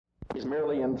He's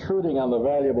merely intruding on the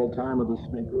valuable time of the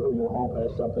speaker who you hope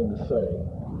has something to say.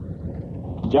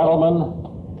 Gentlemen,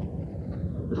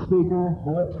 the speaker,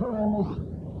 who at times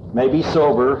may be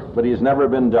sober, but he's never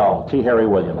been dull, T. Harry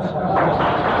Williams.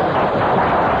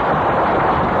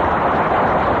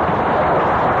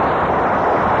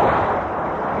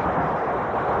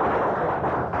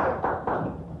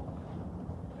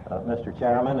 Mr.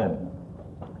 Chairman and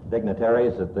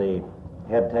dignitaries at the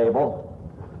head table,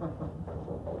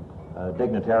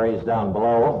 dignitaries down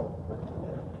below,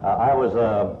 I was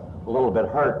a little bit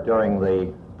hurt during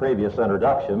the previous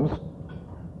introductions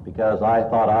because I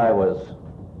thought I was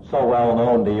so well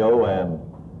known to you and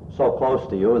so close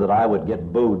to you that I would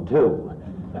get booed too.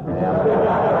 And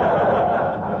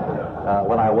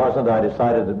when I wasn't, I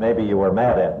decided that maybe you were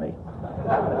mad at me.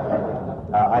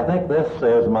 I think this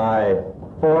is my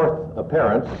fourth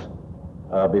appearance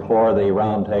before the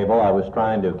round table. I was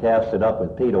trying to cast it up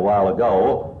with Pete a while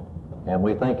ago, and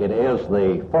we think it is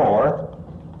the fourth.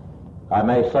 I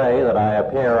may say that I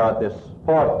appear at this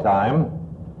fourth time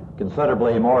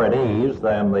considerably more at ease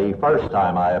than the first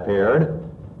time I appeared,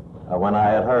 when I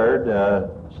had heard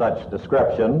such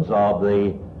descriptions of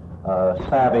the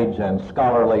savage and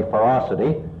scholarly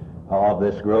ferocity of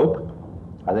this group.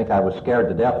 I think I was scared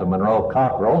to death of Monroe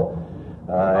Cockrell,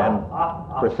 and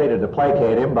proceeded to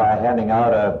placate him by handing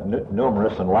out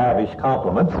numerous and lavish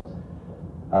compliments.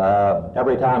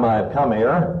 Every time I've come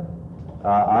here,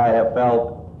 I have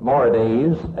felt more at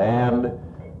ease and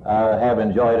have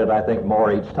enjoyed it, I think,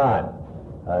 more each time.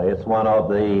 It's one of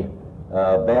the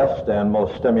best and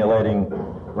most stimulating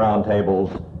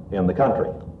roundtables in the country.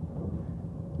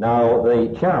 Now,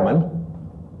 the chairman,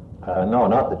 no,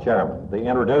 not the chairman, the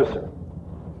introducer,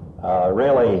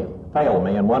 really failed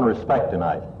me in one respect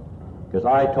tonight, because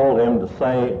I told him to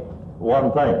say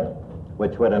one thing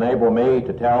which would enable me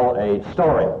to tell a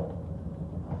story.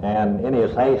 And in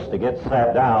his haste to get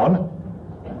sat down,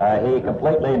 he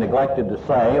completely neglected to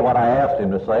say what I asked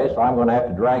him to say, so I'm going to have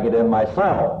to drag it in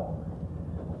myself.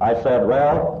 I said,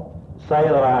 well, say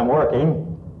that I'm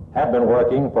have been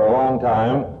working for a long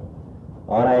time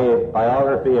on a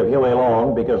biography of Huey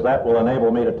Long, because that will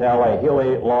enable me to tell a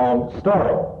Huey Long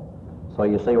story. So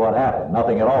you see what happened,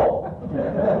 nothing at all.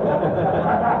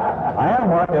 I am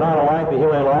working on a life of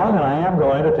Huey Long, and I am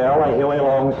going to tell a Huey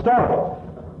Long story.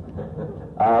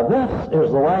 This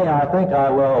is the way I think I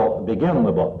will begin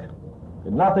the book.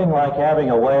 Nothing like having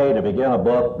a way to begin a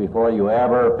book before you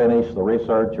ever finish the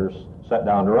research or sit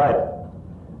down to write it.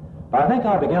 I think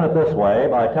I'll begin it this way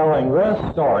by telling this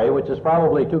story, which is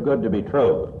probably too good to be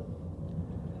true.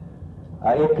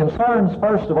 It concerns,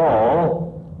 first of all,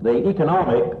 the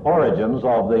economic origins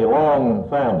of the Long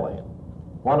family.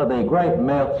 One of the great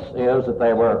myths is that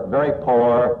they were very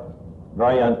poor,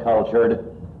 very uncultured,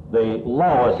 the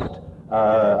lowest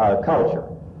culture.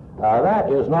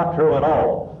 That is not true at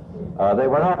all. They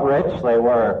were not rich. They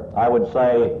were, I would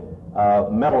say,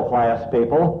 middle-class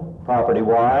people,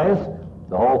 property-wise.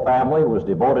 The whole family was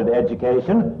devoted to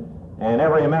education, and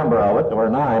every member of it, there were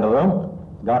 9 of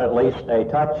them, got at least a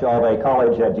touch of a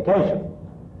college education.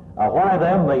 Why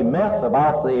then the myth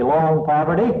about the Long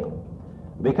poverty?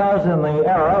 Because in the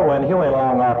era when Huey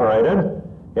Long operated,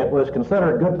 it was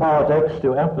considered good politics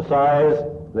to emphasize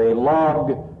the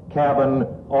log cabin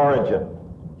origin.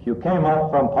 If you came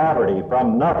up from poverty,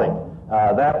 from nothing,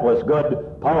 that was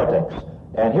good politics.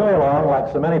 And Huey Long,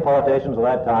 like so many politicians of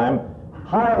that time,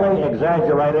 highly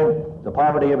exaggerated the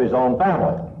poverty of his own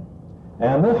family.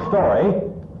 And this story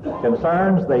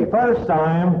concerns the first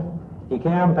time he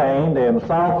campaigned in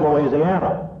South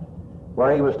Louisiana,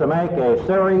 where he was to make a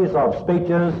series of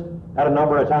speeches at a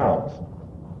number of towns.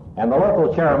 And the local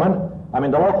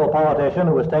local politician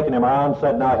who was taking him around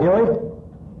said, now, Huey,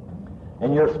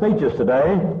 in your speeches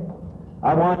today,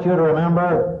 I want you to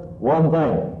remember one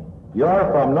thing. You're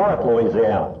from North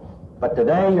Louisiana, but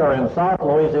today you're in South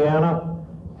Louisiana,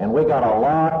 and we got a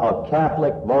lot of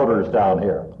Catholic voters down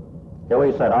here.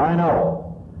 Huey said, I know.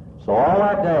 So all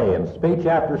that day, in speech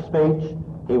after speech,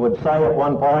 he would say at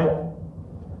one point,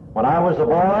 when I was a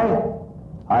boy,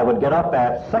 I would get up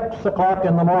at 6 o'clock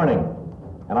in the morning,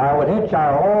 and I would hitch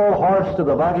our old horse to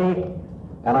the buggy,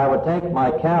 and I would take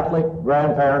my Catholic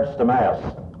grandparents to Mass.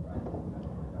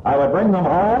 I would bring them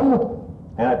home,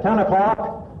 and at 10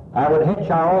 o'clock, I would hitch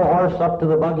our old horse up to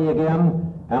the buggy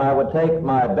again, and I would take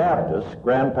my Baptist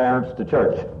grandparents to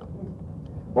church.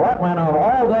 Well, that went on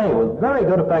all day with very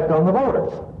good effect on the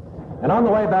voters. And on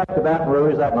the way back to Baton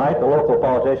Rouge that night, the local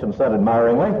politician said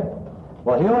admiringly,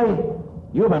 well, Huey,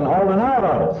 you've been holding out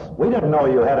on us. We didn't know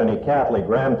you had any Catholic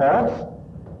grandparents.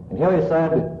 And Huey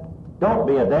said, don't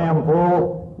be a damn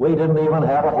fool. We didn't even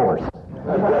have a horse.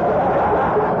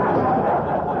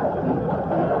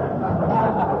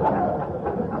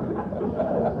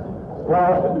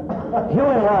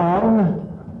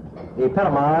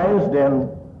 epitomized in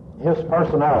his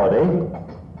personality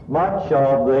much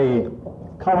of the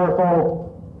colorful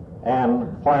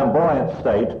and flamboyant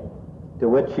state to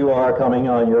which you are coming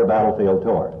on your battlefield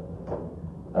tour.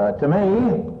 To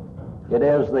me, it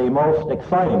is the most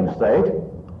exciting state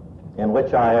in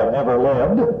which I have ever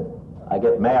lived. I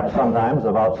get mad sometimes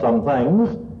about some things,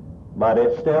 but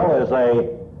it still is a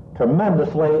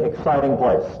tremendously exciting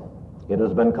place. It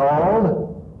has been called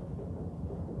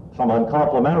some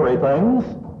uncomplimentary things,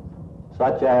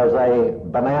 such as a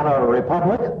banana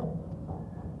republic,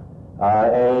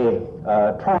 a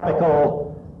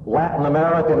tropical Latin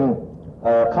American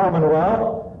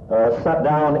commonwealth set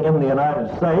down in the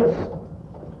United States.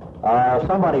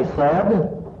 Somebody said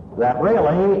that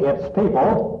really its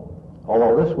people,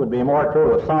 although this would be more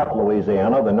true of South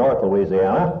Louisiana than North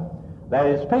Louisiana, that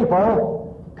its people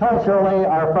culturally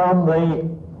are from the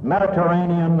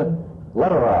Mediterranean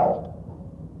littoral.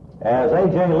 As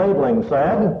A.J. Liebling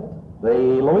said, the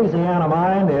Louisiana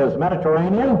mind is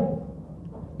Mediterranean.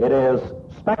 It is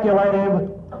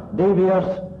speculative,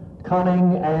 devious,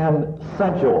 cunning, and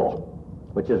sensual,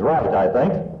 which is right, I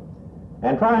think.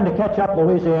 And trying to catch up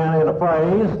Louisiana in a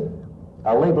phrase,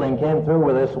 Liebling came through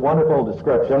with this wonderful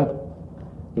description.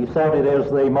 He said it is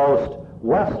the most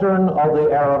western of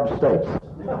the Arab states.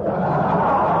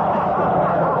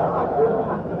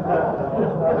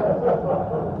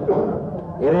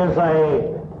 It is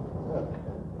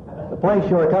the place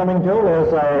you are coming to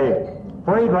is a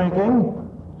free drinking,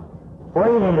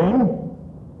 free eating,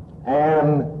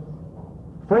 and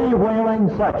freewheeling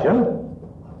section,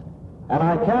 and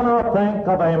I cannot think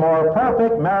of a more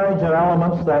perfect marriage of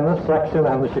elements than this section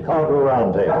and the Chicago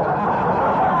Round Table.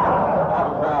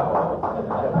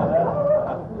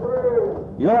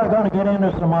 You are going to get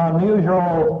into some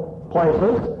unusual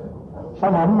places.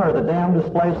 Some of them are the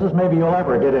damnedest places maybe you'll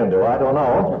ever get into. I don't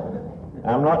know.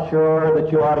 I'm not sure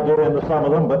that you ought to get into some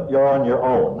of them, but you're on your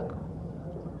own.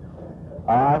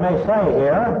 I may say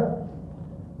here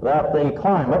that the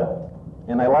climate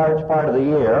in a large part of the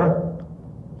year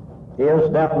is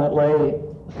definitely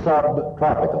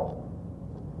subtropical.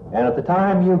 And at the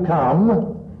time you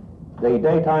come, the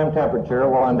daytime temperature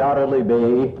will undoubtedly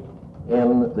be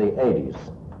in the 80s,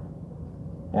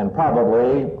 and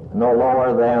probably no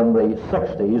lower than the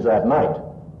 60s at night.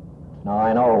 Now,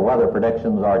 I know weather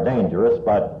predictions are dangerous,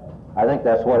 but I think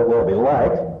that's what it will be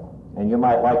like, and you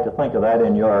might like to think of that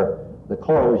in the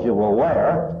clothes you will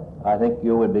wear. I think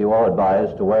you would be well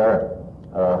advised to wear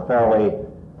fairly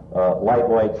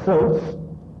lightweight suits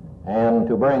and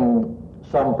to bring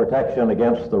some protection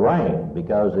against the rain,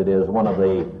 because it is one of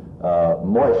the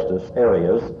moistest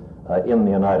areas in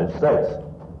the United States.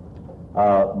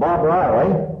 Bob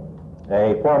Riley,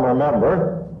 a former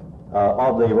member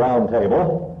of the Round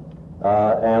Table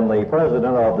and the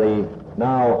president of the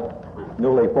now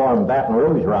newly formed Baton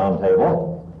Rouge Round Table,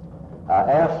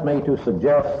 asked me to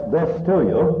suggest this to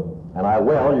you, and I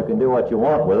will. You can do what you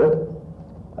want with it.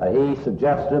 He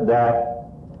suggested that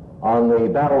on the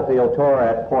battlefield tour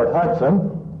at Port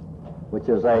Hudson, which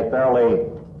is a fairly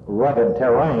rugged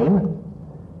terrain,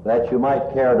 that you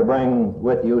might care to bring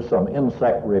with you some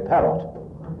insect repellent.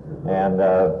 And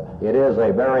it is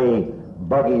a very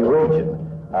buggy region,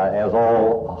 as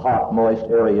all hot, moist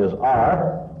areas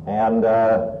are, and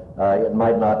it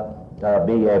might not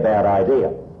be a bad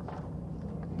idea.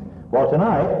 Well,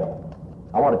 tonight,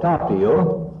 I want to talk to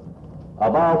you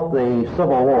about the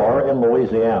Civil War in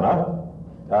Louisiana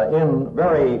in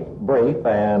very brief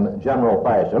and general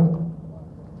fashion.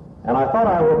 And I thought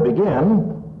I would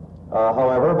begin,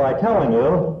 however, by telling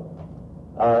you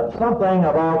something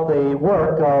about the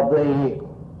work of the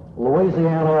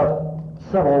Louisiana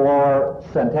Civil War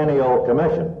Centennial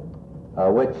Commission,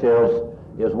 which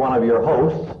is one of your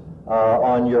hosts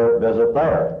on your visit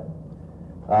there.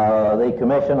 The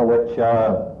commission of which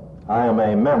I am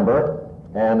a member,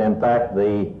 and in fact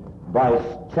the vice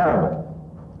chairman.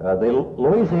 The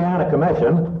Louisiana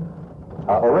Commission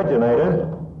originated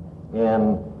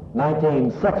in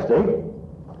 1960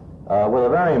 with a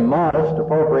very modest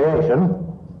appropriation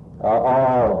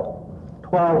of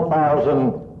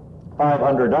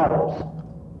 $12,500.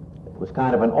 It was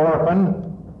kind of an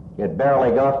orphan. It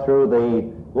barely got through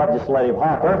the legislative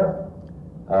hopper.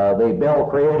 The bill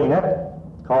creating it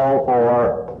called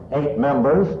for 8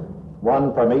 members,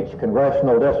 one from each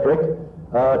congressional district,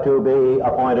 to be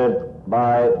appointed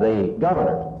by the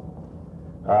governor.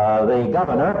 The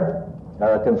governor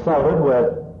consulted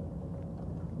with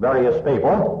various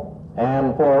people,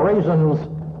 and for reasons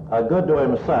good to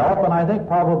himself, and I think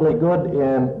probably good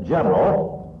in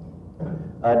general,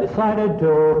 decided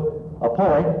to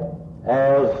appoint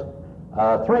as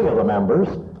 3 of the members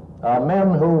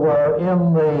men who were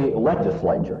in the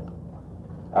legislature,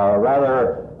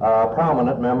 rather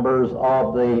prominent members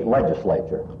of the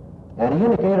legislature. And he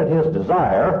indicated his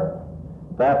desire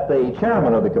that the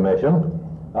chairman of the commission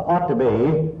ought to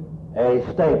be a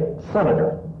state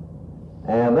senator.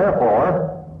 And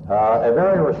therefore, a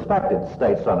very respected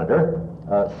state senator,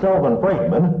 Sylvan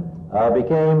Friedman,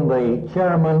 became the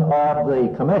chairman of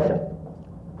the commission.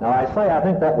 Now, I say I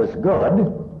think that was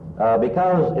good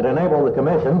because it enabled the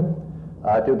commission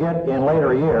to get, in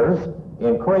later years,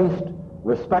 increased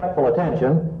respectful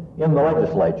attention in the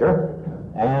legislature.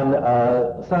 And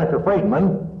Senator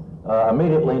Friedman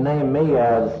immediately named me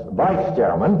as vice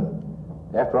chairman.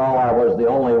 After all, I was the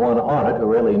only one on it who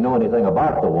really knew anything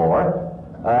about the war.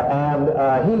 And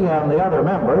he and the other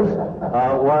members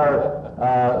were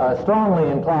strongly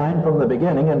inclined from the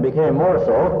beginning, and became more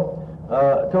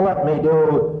so, to let me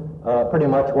do pretty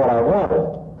much what I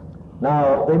wanted.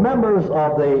 Now, the members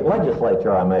of the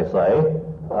legislature, I may say,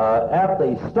 at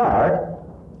the start,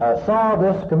 saw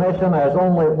this commission as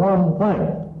only one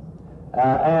thing,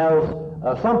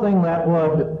 as something that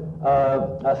would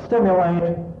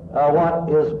stimulate what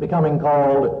is becoming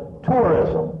called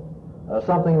tourism,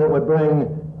 something that would bring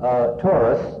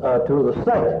tourists to the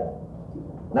state.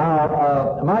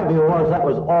 Now, my view was that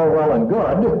was all well and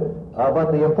good,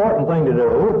 but the important thing to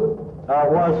do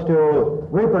was to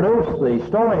reproduce the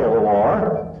story of the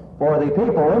war for the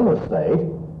people in the state,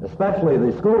 especially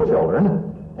the school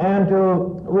children, and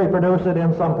to reproduce it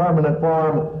in some permanent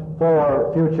form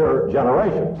for future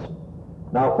generations.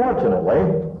 Now, fortunately,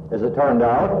 as it turned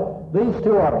out, these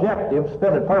two objectives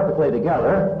fitted perfectly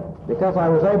together, because I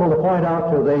was able to point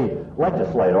out to the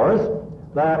legislators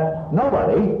that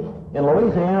nobody in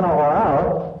Louisiana or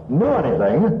out knew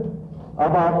anything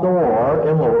about the war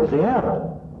in Louisiana.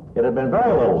 It had been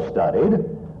very little studied.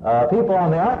 People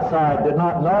on the outside did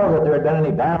not know that there had been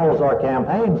any battles or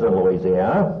campaigns in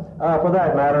Louisiana. For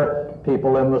that matter,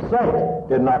 people in the state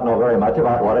did not know very much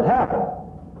about what had happened.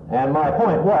 And my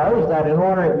point was that in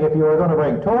order, if you were going to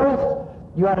bring tourists,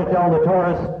 you had to tell the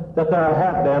tourists that there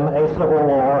had been a civil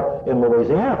war in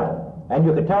Louisiana. And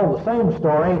you could tell the same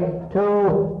story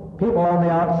to people on the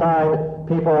outside,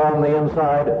 people on the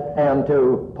inside, and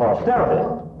to posterity.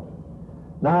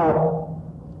 Now,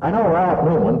 I know Ralph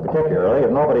Newman, particularly, if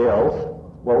nobody else,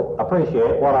 will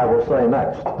appreciate what I will say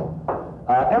next.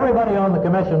 Everybody on the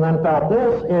commission then felt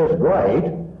this is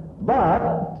great, but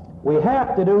we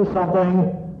have to do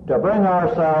something to bring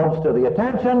ourselves to the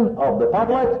attention of the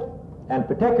public, and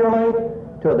particularly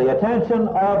to the attention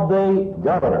of the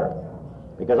governor.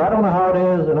 Because I don't know how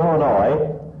it is in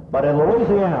Illinois, but in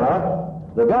Louisiana,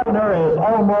 the governor is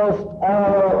almost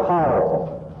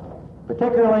all-powerful,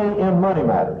 particularly in money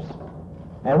matters.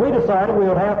 And we decided we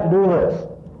would have to do this.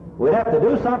 We'd have to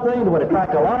do something that would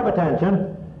attract a lot of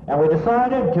attention, and we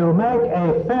decided to make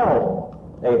a film,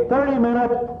 a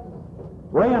 30-minute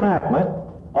reenactment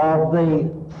of the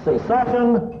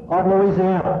secession of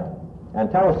Louisiana, and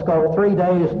telescope 3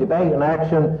 days debate and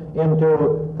action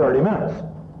into 30 minutes.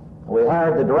 We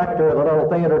hired the director of the little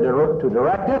theater to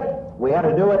direct it. We had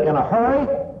to do it in a hurry.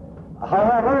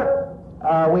 However,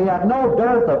 we had no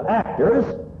dearth of actors.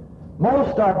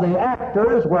 Most of the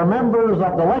actors were members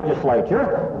of the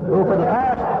legislature who for the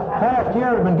past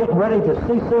year have been getting ready to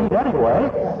secede anyway,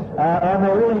 and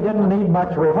they really didn't need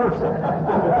much rehearsing.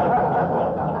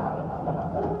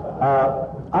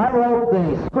 I wrote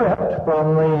the script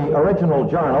from the original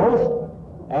journals,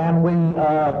 and we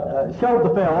showed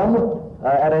the film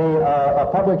at a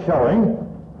public showing,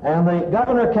 and the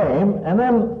governor came, and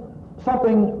then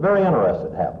something very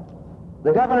interesting happened.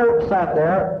 The governor sat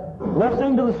there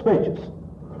listening to the speeches,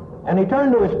 and he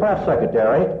turned to his press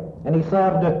secretary, and he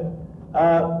said,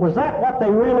 was that what they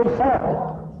really said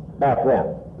back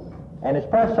then? And his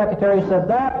press secretary said,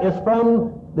 that is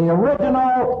from the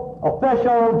original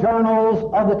official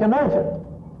journals of the convention.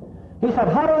 He said,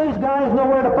 how do these guys know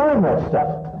where to find that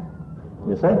stuff?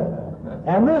 You see?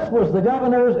 And this was the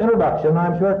governor's introduction,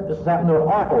 I'm sure this has happened to an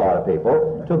awful lot of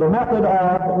people, to the method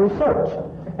of research.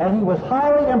 And he was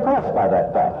highly impressed by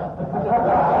that fact.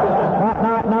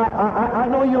 Now, I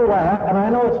know you laugh, and I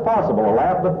know it's possible to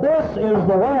laugh, but this is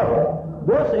the way.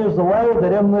 This is the way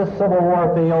that in this Civil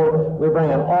War field we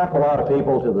bring an awful lot of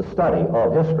people to the study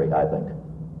of history, I think.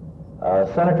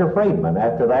 Senator Friedman,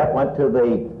 after that, went to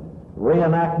the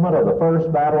reenactment of the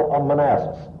First Battle of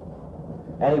Manassas.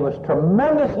 And he was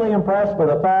tremendously impressed by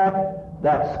the fact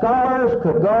that scholars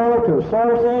could go to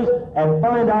sources and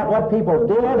find out what people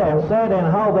did and said and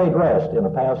how they dressed in a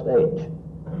past age.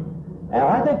 And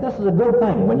I think this is a good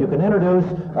thing when you can introduce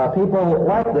people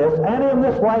like this, and in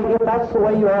this way, if that's the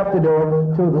way you have to do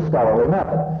it, to the scholarly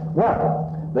method. Well,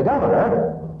 The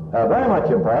governor, very much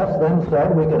impressed, then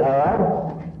said we could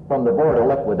have, from the Board of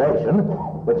Liquidation,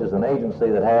 which is an agency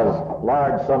that has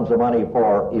large sums of money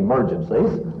for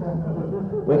emergencies,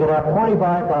 we could have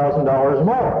 $25,000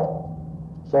 more.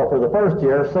 So for the first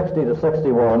year, 60 to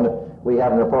 61, we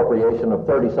had an appropriation of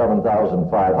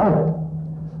 $37,500.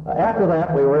 After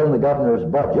that, we were in the governor's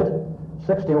budget.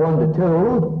 61 to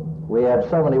 2, we had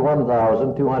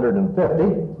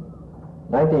 $71,250.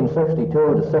 1962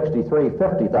 to 63,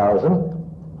 $50,000.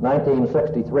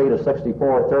 1963 to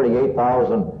 64,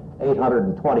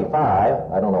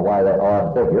 $38,825. I don't know why that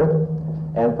odd figure.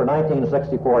 And for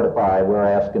 1964 to 5, we're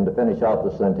asking to finish out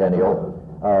the centennial,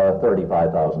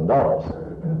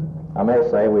 $35,000. I may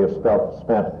say we have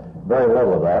spent very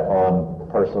little of that on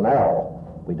personnel.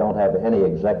 We don't have any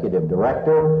executive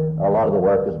director. A lot of the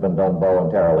work has been done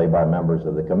voluntarily by members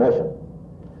of the commission.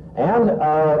 And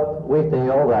we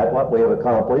feel that what we have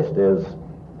accomplished is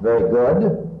very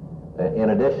good. In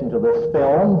addition to this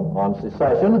film on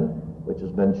secession, which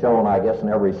has been shown, I guess, in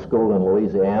every school in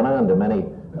Louisiana and to many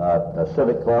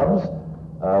civic clubs,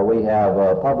 we have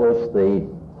published the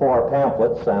 4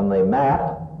 pamphlets and the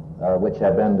map, which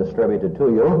have been distributed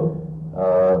to you.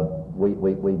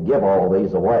 We give all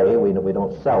these away. We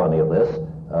don't sell any of this.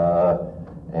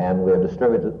 And we have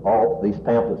distributed all these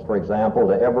pamphlets, for example,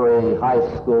 to every high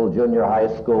school, junior high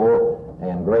school,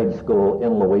 and grade school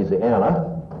in Louisiana.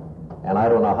 And I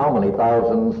don't know how many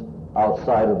thousands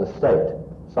outside of the state.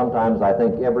 Sometimes I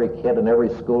think every kid in every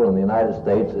school in the United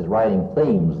States is writing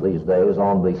themes these days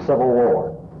on the Civil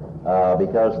War.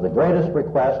 Because the greatest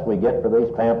request we get for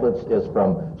these pamphlets is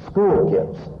from school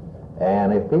kids.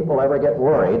 And if people ever get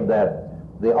worried that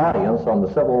the audience on the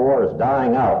Civil War is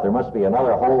dying out, there must be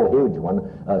another whole huge one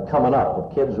coming up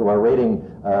of kids who are reading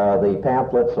the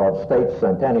pamphlets of state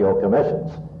centennial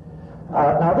commissions.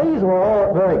 Now, these were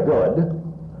all very good,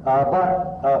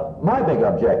 but my big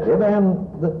objective, and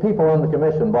the people on the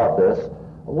commission bought this,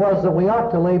 was that we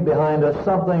ought to leave behind us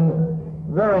something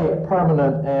very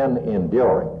permanent and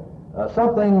enduring.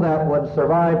 Something that would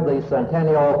survive the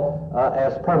centennial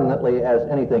as permanently as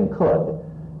anything could.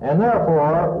 And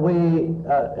therefore, we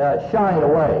shied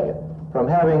away from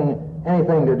having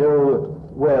anything to do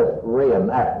with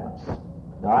reenactments.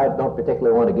 Now, I don't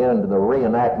particularly want to get into the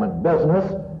reenactment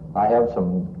business. I have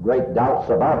some great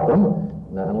doubts about them.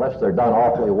 Unless they're done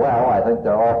awfully well, I think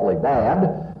they're awfully bad.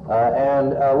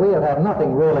 And we have had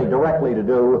nothing really directly to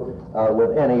do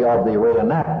with any of the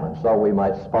reenactments. So we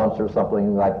might sponsor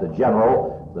something like the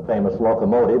General, the famous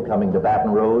locomotive coming to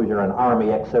Baton Rouge, or an Army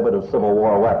exhibit of Civil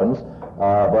War weapons,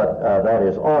 but that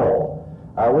is all.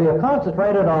 We have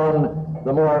concentrated on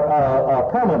the more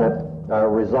permanent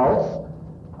results.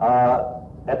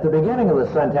 At the beginning of the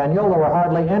centennial, there were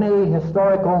hardly any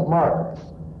historical markers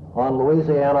on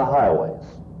Louisiana highways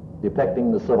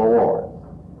depicting the Civil War.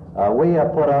 We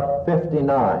have put up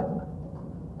 59,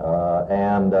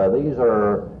 and these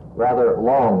are rather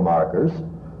long markers.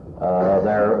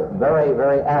 They're very,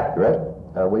 very accurate.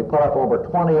 We put up over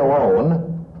 20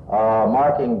 alone,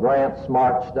 marking Grant's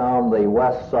march down the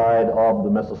west side of the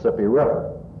Mississippi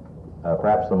River,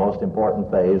 perhaps the most important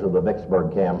phase of the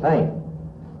Vicksburg campaign.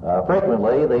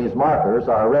 Frequently, these markers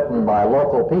are written by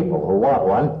local people who want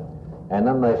one, and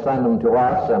then they send them to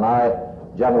us, and I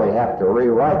generally have to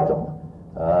rewrite them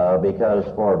because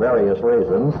for various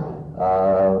reasons,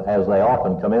 as they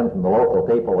often come in from the local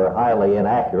people, they're highly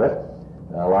inaccurate.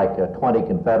 Like 20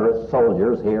 Confederate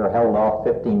soldiers here held off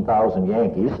 15,000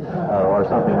 Yankees or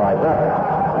something like that.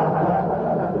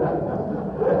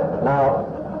 Now,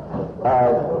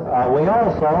 we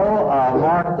also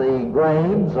marked the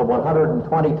graves of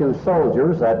 122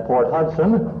 soldiers at Port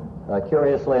Hudson.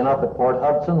 Curiously enough, at Port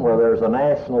Hudson, where there's a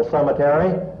national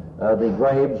cemetery, the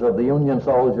graves of the Union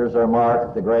soldiers are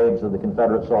marked. The graves of the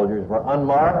Confederate soldiers were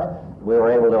unmarked. We were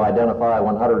able to identify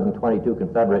 122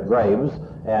 Confederate graves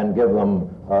and give them,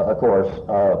 of course,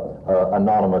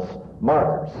 anonymous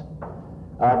markers.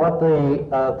 But the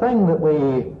thing that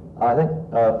we, I think,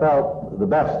 felt the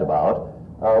best about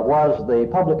was the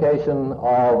publication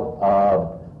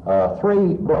of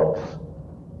 3 books.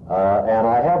 And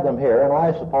I have them here, and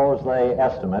I suppose they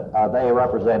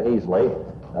represent easily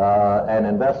an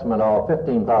investment of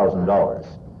 $15,000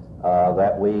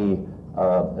 that we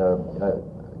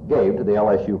gave to the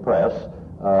LSU Press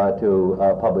to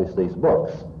publish these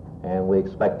books. And we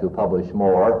expect to publish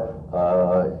more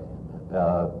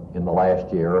in the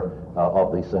last year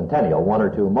of the centennial, 1 or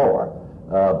 2 more.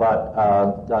 But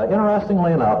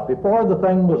interestingly enough, before the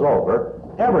thing was over,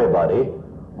 everybody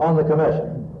on the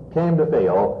commission came to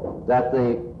feel that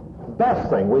the best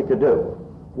thing we could do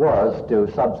was to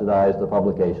subsidize the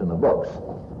publication of books.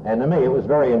 And to me, it was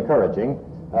very encouraging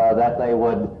that they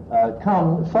would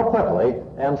come so quickly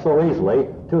and so easily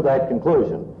to that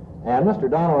conclusion. And Mr.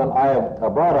 Donovan, I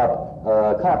have brought up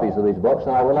copies of these books,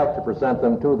 and I would like to present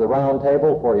them to the round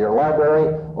table for your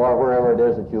library or wherever it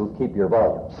is that you keep your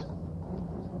volumes.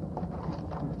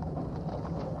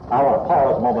 I want to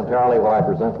pause momentarily while I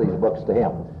present these books to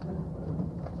him.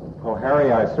 Oh,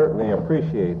 Harry, I certainly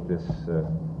appreciate this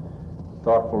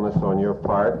thoughtfulness on your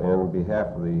part, and on behalf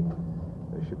of the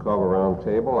Chicago Round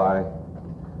Table, I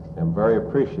am very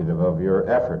appreciative of your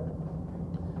effort.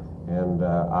 And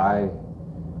I,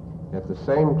 at the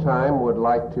same time, would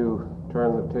like to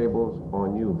turn the tables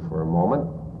on you for a moment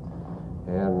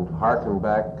and hearken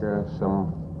back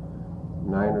some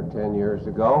 9 or 10 years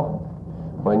ago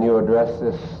when you addressed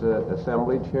this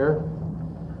assemblage here.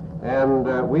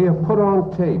 And we have put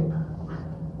on tape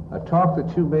a talk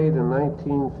that you made in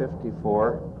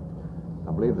 1954.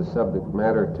 I believe the subject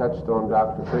matter touched on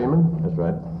Dr. Freeman. That's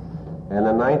right. And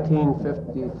in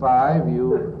 1955,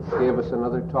 you gave us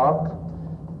another talk,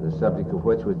 the subject of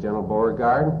which was General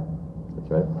Beauregard. That's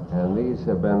right. And these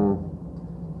have been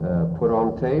put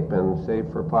on tape and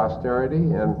saved for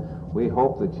posterity, and we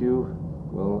hope that you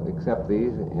will accept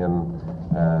these in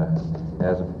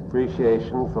as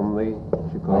appreciation from the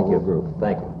Chicago group.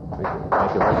 Thank you.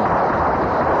 Thank you very much.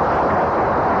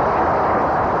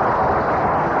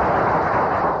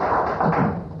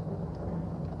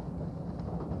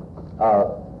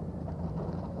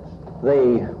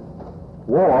 The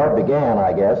war began,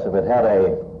 I guess, if it had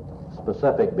a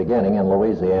specific beginning in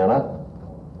Louisiana,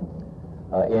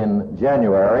 in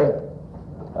January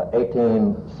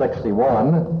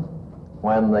 1861,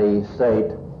 when the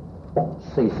state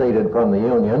seceded from the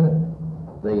Union,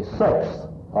 the sixth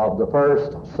of the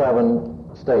first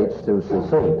 7 states to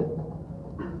secede.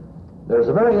 There's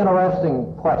a very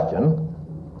interesting question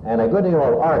and a good deal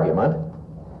of argument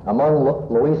among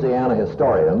Louisiana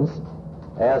historians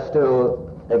as to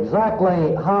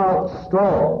exactly how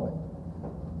strong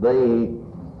the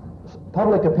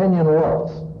public opinion was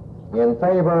in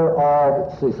favor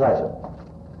of secession.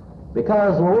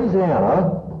 Because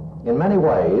Louisiana, in many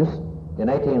ways, in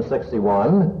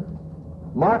 1861,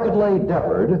 markedly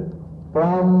differed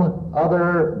from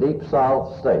other Deep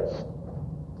South states.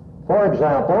 For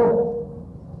example,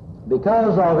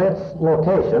 because of its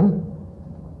location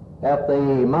at the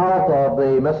mouth of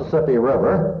the Mississippi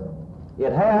River,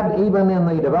 it had, even in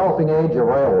the developing age of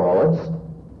railroads,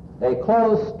 a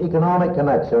close economic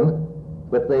connection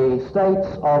with the states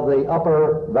of the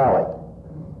Upper Valley.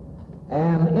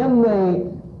 And in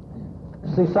the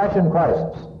secession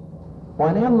crisis,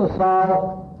 when in the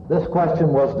South this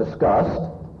question was discussed,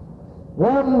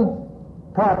 one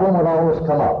problem would always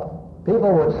come up.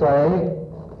 People would say,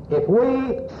 if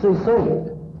we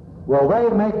secede, will they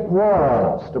make war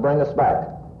on us to bring us back?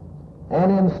 And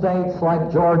in states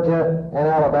like Georgia and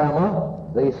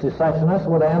Alabama, the secessionists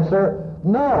would answer,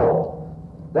 no,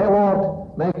 they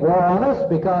won't make war on us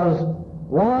because,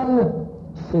 one,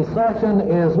 secession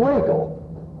is legal.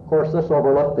 Of course, this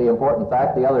overlooked the important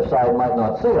fact the other side might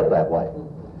not see it that way.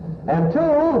 And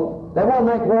two, they won't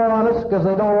make war on us because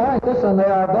they don't like us and they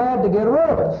are glad to get rid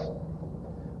of us.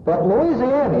 But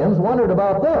Louisianians wondered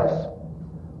about this.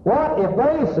 What if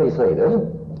they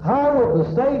seceded? How would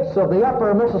the states of the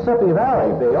upper Mississippi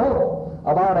Valley feel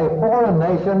about a foreign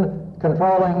nation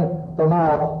controlling the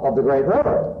mouth of the great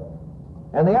river?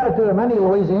 And the attitude of many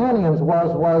Louisianians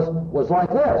was like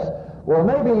this. Well,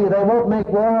 maybe they won't make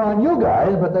war on you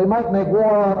guys, but they might make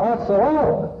war on us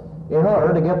alone in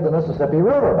order to get the Mississippi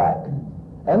River back.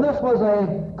 And this was a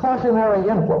cautionary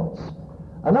influence.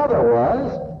 Another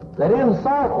was that in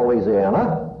South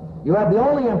Louisiana, you had the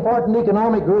only important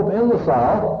economic group in the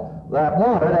South that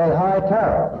wanted a high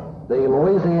tariff, the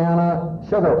Louisiana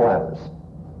sugar planters.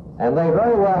 And they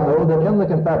very well knew that in the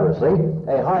Confederacy,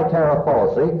 a high tariff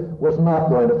policy was not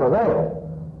going to prevail.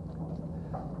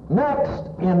 Next,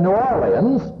 in New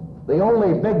Orleans, the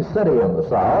only big city in the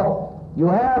South, you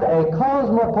had a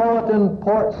cosmopolitan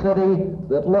port city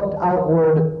that looked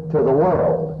outward to the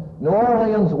world. New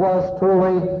Orleans was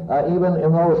truly, even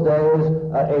in those days,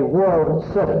 a world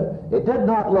city. It did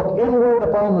not look inward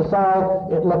upon the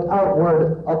South, it looked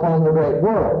outward upon the great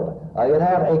world. It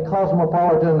had a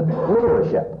cosmopolitan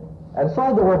leadership. And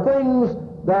so there were things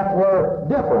that were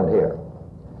different here.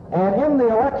 And in the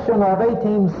election of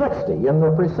 1860, in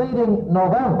the preceding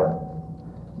November,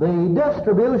 the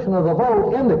distribution of the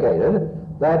vote indicated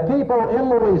that people in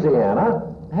Louisiana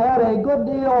had a good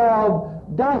deal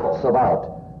of doubts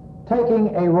about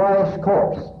taking a rash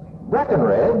course.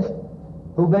 Breckinridge,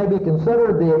 who may be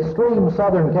considered the extreme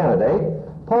Southern candidate,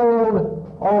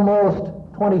 polled almost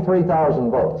 23,000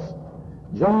 votes.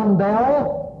 John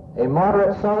Bell a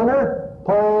moderate Southerner,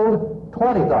 polled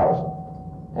 20,000.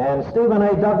 And Stephen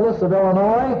A. Douglas of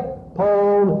Illinois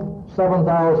polled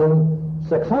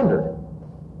 7,600.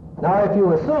 Now, if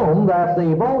you assume that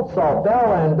the votes of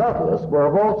Bell and Douglas were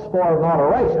votes for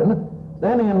moderation,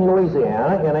 then in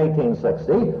Louisiana in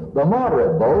 1860, the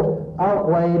moderate vote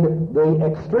outweighed the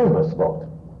extremist vote.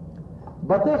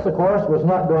 But this, of course, was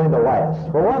not going to last.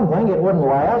 For one thing, it wouldn't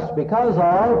last because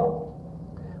of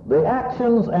the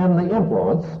actions and the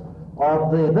influence of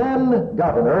the then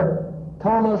governor,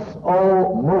 Thomas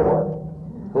O. Moore,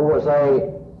 who was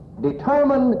a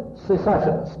determined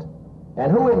secessionist,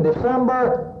 and who in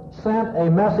December sent a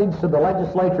message to the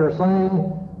legislature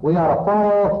saying we ought to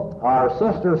follow our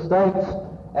sister states,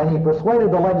 and he persuaded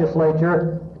the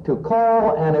legislature to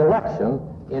call an election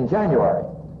in January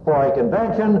for a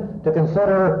convention to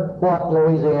consider what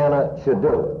Louisiana should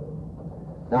do.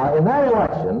 Now, in that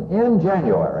election in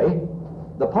January,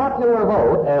 the popular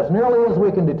vote, as nearly as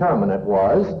we can determine it,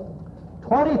 was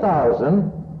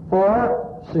 20,000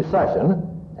 for secession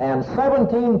and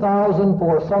 17,000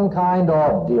 for some kind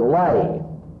of delay.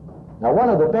 Now, one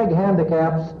of the big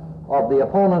handicaps of the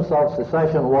opponents of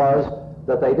secession was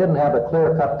that they didn't have a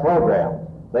clear-cut program.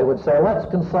 They would say, let's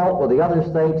consult with the other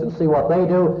states and see what they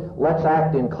do. Let's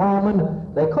act in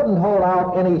common. They couldn't hold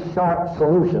out any sharp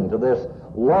solution to this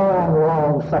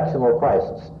long sectional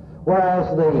crisis. Whereas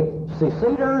the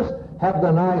seceders had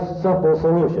the nice, simple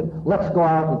solution. Let's go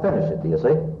out and finish it, do you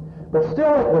see? But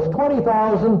still, it was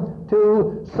 20,000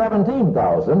 to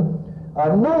 17,000.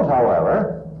 Note,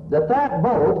 however, that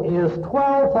vote is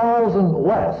 12,000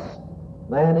 less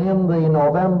than in the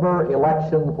November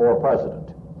election for president.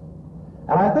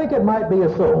 And I think it might be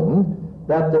assumed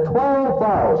that the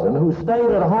 12,000 who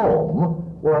stayed at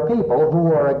home were people who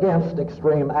were against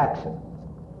extreme action.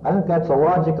 I think that's a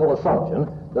logical assumption,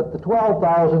 that the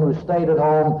 12,000 who stayed at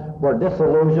home were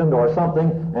disillusioned or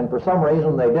something, and for some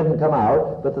reason they didn't come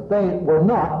out, but that they were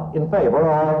not in favor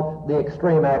of the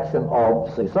extreme action of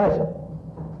secession.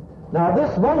 Now,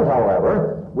 this vote,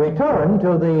 however, returned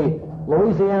to the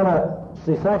Louisiana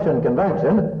Secession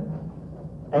Convention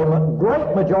a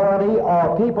great majority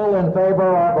of people in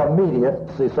favor of immediate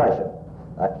secession.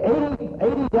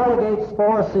 80 delegates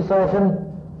for secession,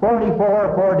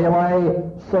 44 for delay,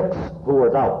 6 who were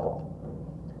doubtful.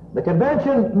 The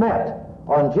convention met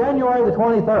on January the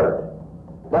 23rd,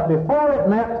 but before it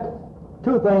met,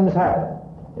 two things happened.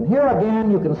 And here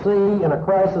again you can see in a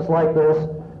crisis like this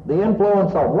the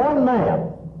influence of one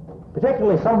man,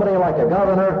 particularly somebody like a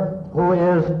governor who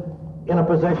is in a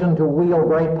position to wield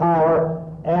great power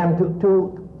and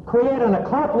to create an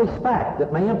accomplished fact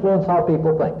that may influence how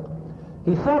people think.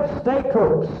 He sent state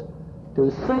troops to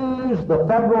seize the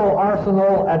federal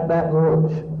arsenal at Baton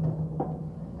Rouge.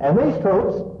 And these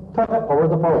troops took over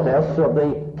the protests of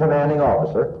the commanding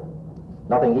officer.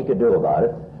 Nothing he could do about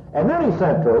it. And then he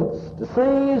sent troops to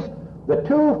seize the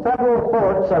two federal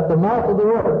forts at the mouth of the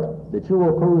river that you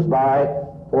will cruise by,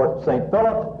 Fort St.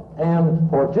 Philip and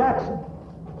Fort Jackson.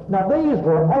 Now, these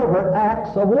were overt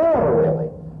acts of war, really,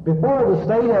 before the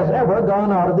state has ever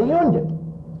gone out of the Union.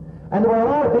 And there were a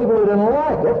lot of people who didn't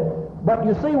like it, but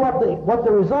you see what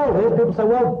the result is. People say,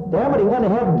 well, damn it, he went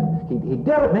ahead and he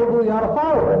did it, maybe we ought to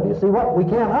follow him. You see what? We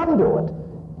can't undo it.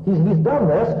 He's done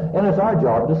this, and it's our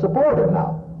job to support him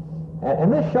now.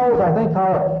 And this shows, I think,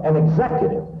 how an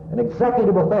executive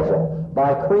official,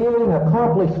 by creating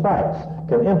accomplished facts,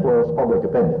 can influence public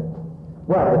opinion.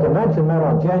 Well, the convention met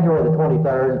on January the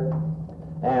 23rd,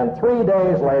 and 3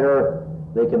 days later,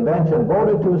 the convention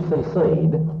voted to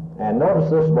secede, and notice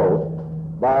this vote,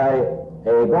 by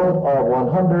a vote of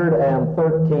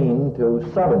 113 to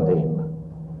 17.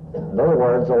 In other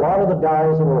words, a lot of the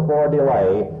guys who were for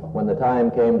delay, when the time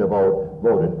came to vote,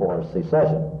 voted for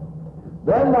secession.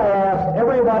 Then they asked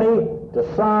everybody to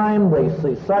sign the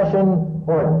secession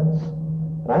ordinance.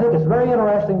 And I think it's very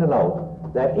interesting to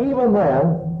note that even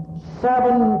then,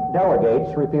 7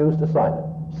 delegates refused to sign it.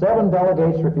 7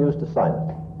 delegates refused to sign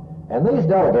it. And these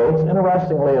delegates,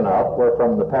 interestingly enough, were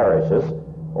from the parishes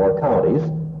or counties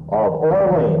of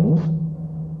Orleans,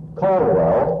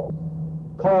 Caldwell,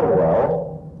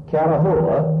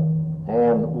 Catahoula,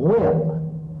 and Wynn,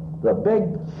 the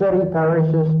big city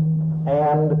parishes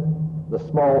and the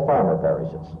small farmer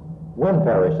parishes. Wynn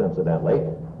Parish, incidentally,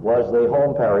 was the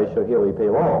home parish of Huey P.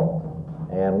 Long.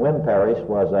 And Wynn Parish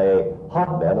was a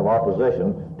hotbed of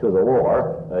opposition to the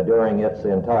war during its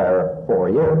entire 4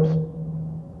 years.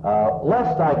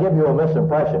 Lest I give you a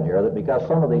misimpression here that because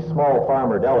some of these small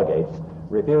farmer delegates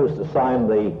refused to sign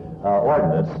the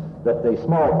ordinance, that the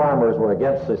small farmers were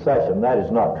against secession. That is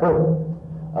not true.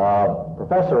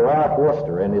 Professor Ralph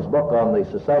Worcester, in his book on the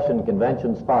Secession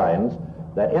Convention's Finds,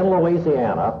 that in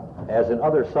Louisiana, as in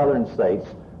other southern states,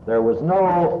 there was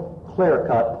no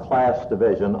clear-cut class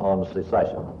division on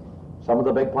secession. Some of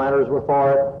the big planters were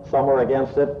for it, some were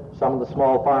against it, some of the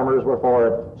small farmers were for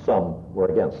it, some were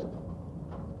against it.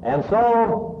 And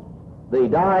so the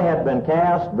die had been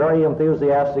cast very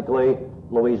enthusiastically.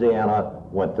 Louisiana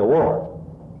went to war.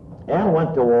 And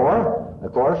went to war,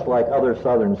 of course, like other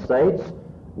southern states,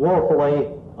 woefully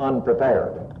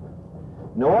unprepared.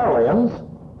 New Orleans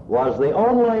was the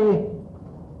only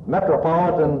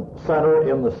metropolitan center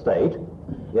in the state.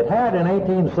 It had in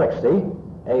 1860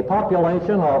 a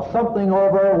population of something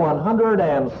over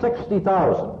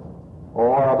 160,000,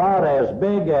 or about as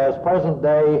big as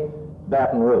present-day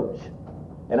Baton Rouge.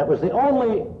 And it was the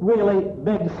only really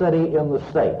big city in the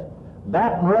state.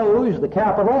 Baton Rouge, the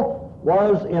capital,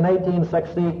 was in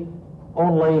 1860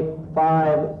 only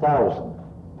 5,000.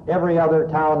 Every other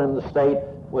town in the state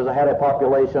had a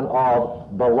population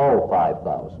of below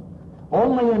 5,000.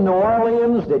 Only in New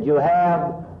Orleans did you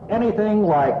have anything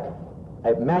like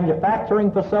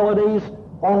manufacturing facilities.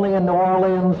 Only in New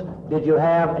Orleans did you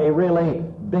have a really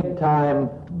big-time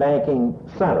banking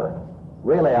center.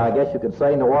 Really, I guess you could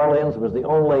say New Orleans was the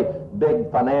only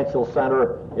big financial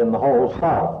center in the whole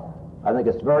South. I think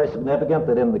it's very significant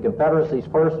that in the Confederacy's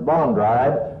first bond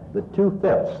drive, the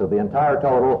 2/5 of the entire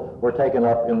total were taken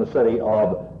up in the city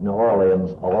of New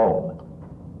Orleans alone.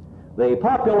 The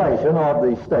population of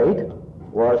the state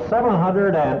was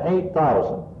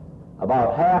 708,000,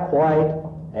 about half white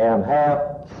and half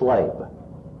slave.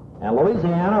 And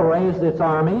Louisiana raised its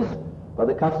armies by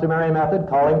the customary method,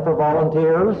 calling for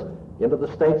volunteers into the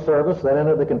state service, then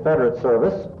into the Confederate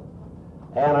service,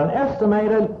 and an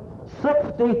estimated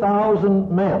 60,000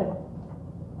 men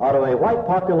out of a white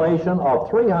population of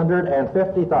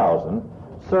 350,000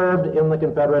 served in the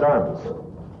Confederate armies.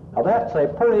 Now that's a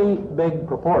pretty big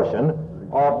proportion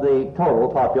of the total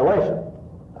population.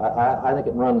 I think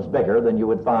it runs bigger than you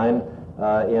would find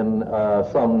in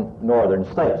some northern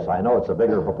states. I know it's a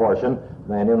bigger proportion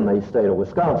than in the state of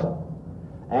Wisconsin.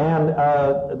 And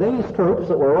these troops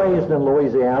that were raised in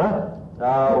Louisiana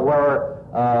were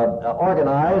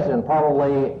organized in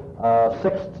probably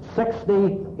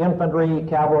 60 infantry,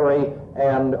 cavalry,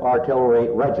 and artillery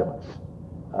regiments.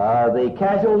 The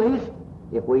casualties,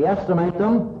 if we estimate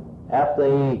them at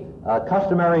the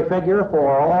customary figure for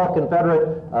all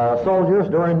Confederate soldiers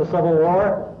during the Civil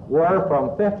War, were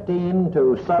from 15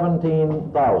 to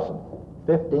 17,000.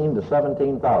 15 to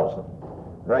 17,000.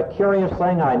 A very curious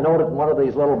thing I noted in one of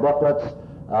these little booklets,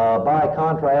 by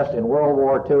contrast, in World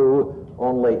War II,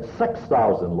 only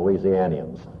 6,000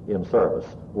 Louisianians in service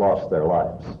lost their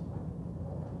lives.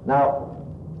 Now,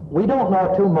 we don't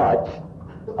know too much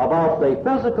about the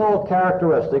physical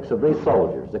characteristics of these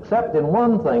soldiers, except in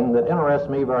one thing that interests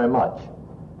me very much.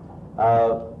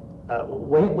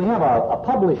 We have a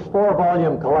published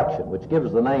 4-volume collection which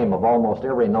gives the name of almost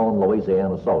every known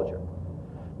Louisiana soldier.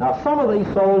 Now, some of these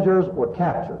soldiers were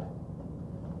captured,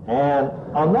 and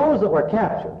on those that were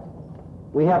captured,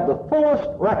 we have the fullest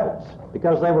records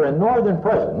because they were in northern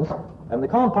prisons, and the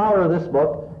compiler of this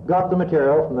book got the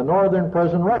material from the northern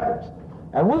prison records.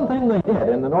 And one thing they did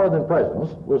in the northern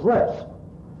prisons was this.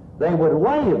 They would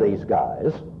weigh these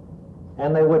guys,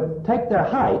 and they would take their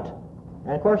height,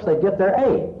 and of course they'd get their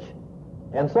age.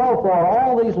 And so for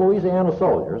all these Louisiana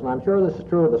soldiers, and I'm sure this is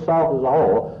true of the South as a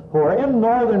whole, who are in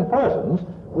northern prisons,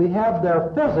 we have their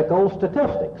physical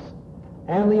statistics.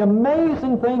 And the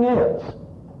amazing thing is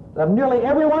that nearly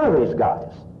every one of these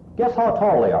guys, guess how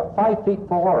tall they are? 5 feet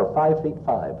 4 or 5 feet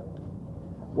 5.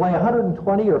 Weigh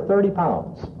 120 or 30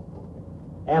 pounds.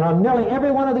 And on nearly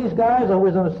every one of these guys who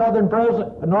was in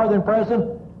a northern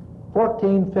prison,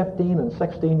 14, 15, and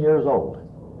 16 years old.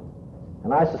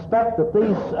 And I suspect that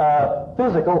these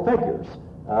physical figures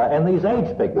and these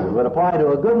age figures would apply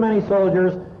to a good many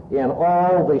soldiers in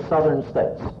all the southern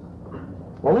states.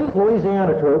 Well, these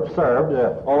Louisiana troops served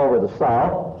all over the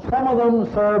South. Some of them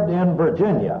served in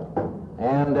Virginia.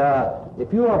 And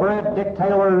if you have read Dick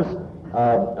Taylor's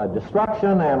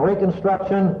Destruction and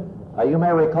Reconstruction, you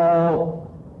may recall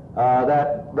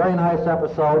that very nice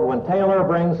episode when Taylor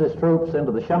brings his troops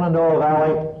into the Shenandoah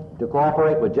Valley to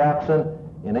cooperate with Jackson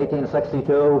in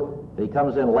 1862. He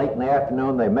comes in late in the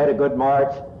afternoon. They made a good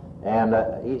march, and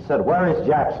he said, "Where is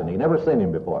Jackson?" He'd never seen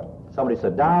him before. Somebody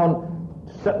said, "Down,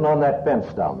 sitting on that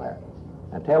fence down there."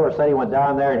 And Taylor said he went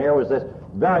down there, and here was this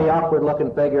very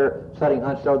awkward-looking figure sitting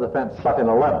hunched over the fence, sucking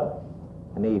a lemon.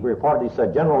 And he reported, he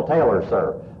said, "General Taylor,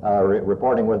 sir,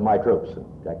 reporting with my troops." And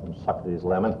Jackson sucked his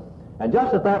lemon. And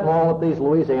just at that moment, these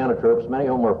Louisiana troops, many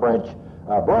of whom were French,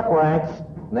 broke ranks,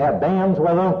 and they had bands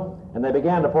with them, And they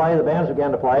began to play, the bands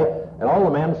began to play, and all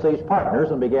the men seized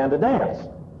partners and began to dance.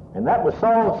 And that was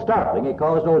so startling, it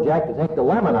caused old Jack to take the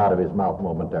lemon out of his mouth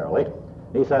momentarily.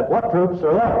 He said, "What troops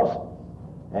are those?"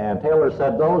 And Taylor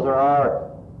said, "Those are our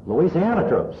Louisiana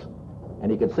troops." And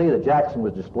he could see that Jackson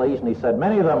was displeased, and he said,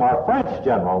 "Many of them are French,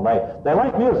 General. They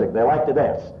like music, they like to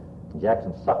dance." And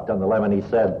Jackson sucked on the lemon. He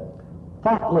said,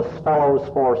 "Thoughtless fellows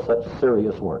for such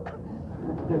serious work."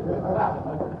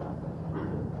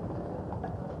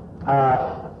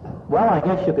 Well, I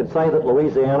guess you could say that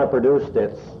Louisiana produced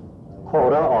its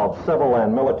quota of civil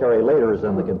and military leaders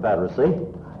in the Confederacy.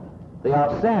 The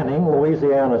outstanding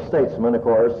Louisiana statesman, of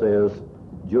course, is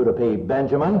Judah P.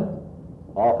 Benjamin,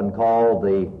 often called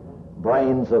the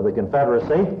brains of the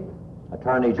Confederacy,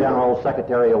 Attorney General,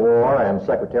 Secretary of War, and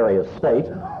Secretary of State.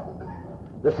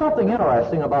 There's something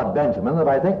interesting about Benjamin that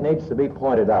I think needs to be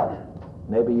pointed out.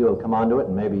 Maybe you have come onto it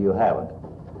and maybe you haven't.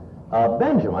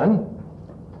 Benjamin,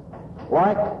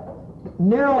 like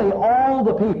nearly all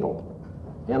the people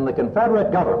in the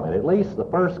Confederate government, at least the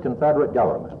first Confederate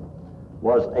government,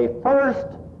 was a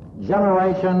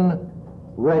first-generation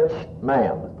rich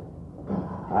man.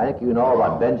 I think you know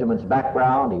about Benjamin's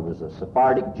background. He was a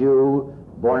Sephardic Jew,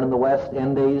 born in the West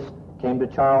Indies, came to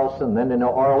Charleston, then to New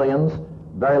Orleans,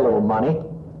 very little money,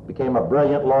 became a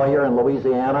brilliant lawyer in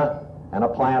Louisiana and a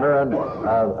planter and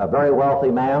a very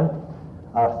wealthy man.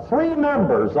 3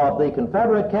 members of the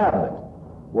Confederate cabinet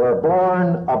were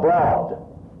born abroad.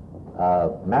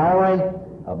 Mallory,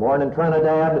 born in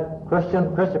Trinidad,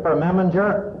 Christopher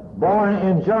Memminger, born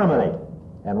in Germany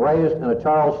and raised in a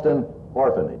Charleston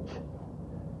orphanage.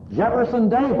 Jefferson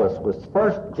Davis was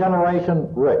first-generation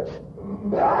rich.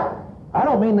 I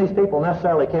don't mean these people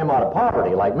necessarily came out of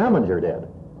poverty like Memminger did,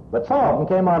 but some of them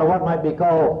came out of what might be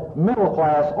called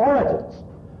middle-class origins.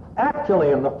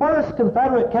 Actually, in the first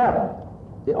Confederate cabinet,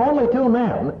 the only 2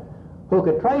 men who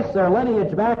could trace their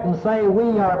lineage back and say,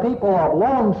 "We are people of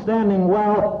long-standing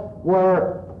wealth,"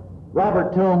 were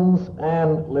Robert Toombs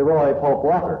and Leroy Polk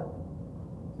Walker.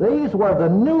 These were the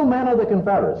new men of the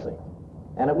Confederacy,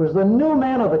 and it was the new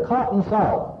men of the Cotton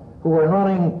South who were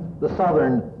running the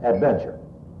Southern adventure.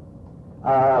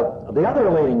 The other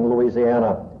leading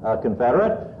Louisiana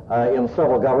Confederate in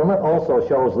civil government also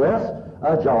shows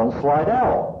this, John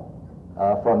Slidell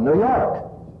from New York,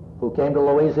 who came to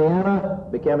Louisiana,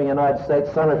 became a United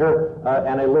States Senator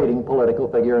and a leading political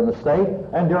figure in the state,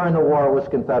 and during the war was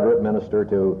Confederate minister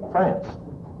to France.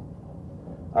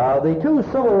 The 2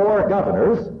 Civil War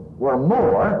governors were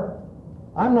Moore.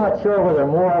 I'm not sure whether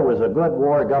Moore was a good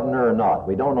war governor or not.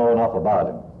 We don't know enough about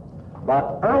him.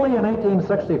 But early in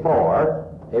 1864,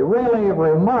 a really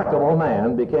remarkable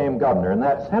man became governor, and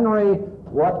that's Henry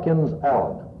Watkins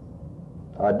Allen.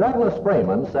 Douglas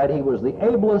Freeman said he was the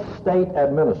ablest state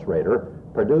administrator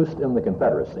produced in the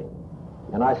Confederacy,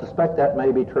 and I suspect that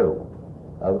may be true.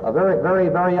 A very, very,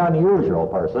 very unusual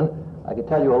person. I could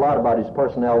tell you a lot about his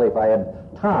personality if I had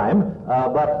time,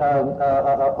 but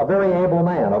a very able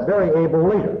man, a very able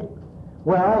leader.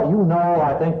 Well, you know,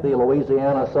 I think, the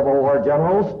Louisiana Civil War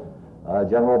generals.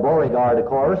 General Beauregard, of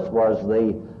course, was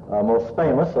the most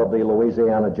famous of the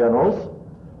Louisiana generals.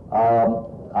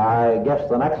 I guess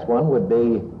the next one would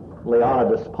be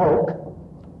Leonidas Polk,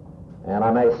 and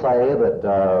I may say that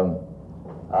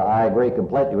I agree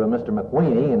completely with Mr.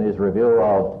 McWeeny in his review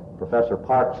of Professor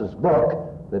Parks's book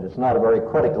that it's not a very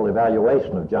critical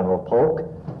evaluation of General Polk.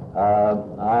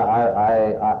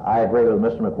 I agree with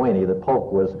Mr. McWeeny that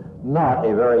Polk was not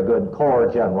a very good corps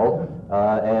general,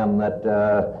 and that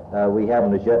we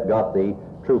haven't as yet got the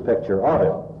true picture of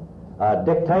him.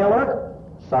 Dick Taylor,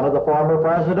 son of the former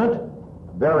president,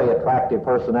 very attractive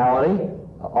personality,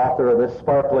 author of this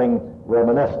sparkling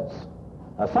reminiscence.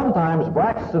 Sometimes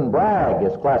Braxton Bragg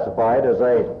is classified as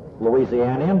a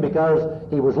Louisianian because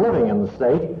he was living in the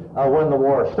state when the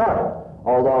war started,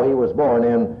 although he was born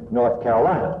in North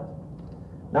Carolina.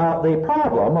 Now, the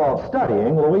problem of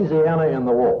studying Louisiana in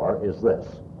the war is this,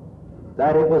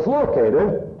 that it was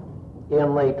located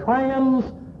in the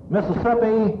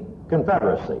Trans-Mississippi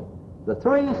Confederacy. The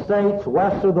 3 states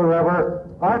west of the river,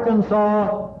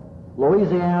 Arkansas,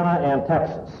 Louisiana, and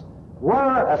Texas,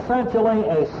 were essentially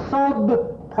a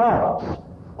sub-province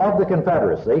of the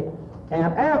Confederacy,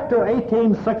 and after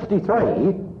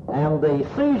 1863 and the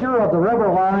seizure of the river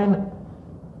line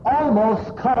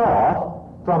almost cut off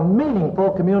from meaningful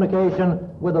communication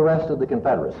with the rest of the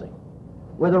Confederacy,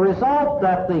 with the result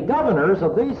that the governors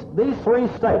of these 3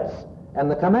 states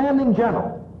and the commanding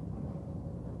general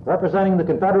representing the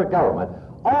Confederate government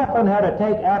often had to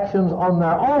take actions on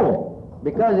their own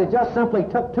because it just simply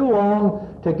took too long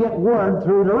to get word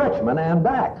through to Richmond and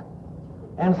back.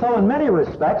 And so in many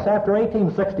respects, after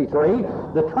 1863,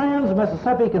 the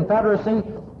Trans-Mississippi Confederacy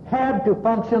had to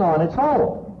function on its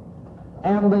own.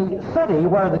 And the city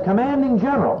where the commanding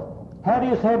general had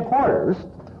his headquarters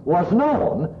was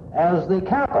known as the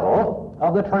capital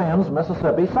of the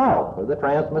Trans-Mississippi South, or the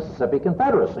Trans-Mississippi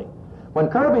Confederacy. When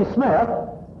Kirby Smith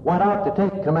went out to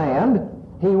take command,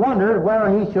 he wondered where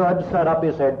he should set up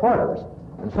his headquarters.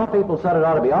 And some people said it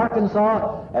ought to be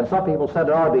Arkansas, and some people said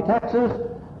it ought to be Texas,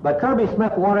 but Kirby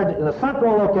Smith wanted in a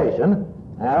central location,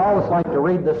 and I always like to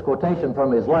read this quotation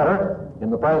from his letter in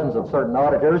the presence of certain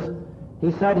auditors.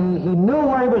 He said he knew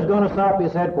where he was going to set up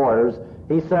his headquarters.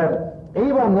 He said,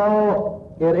 even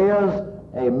though it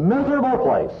is a miserable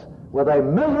place with a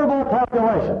miserable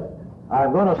population,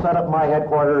 I'm going to set up my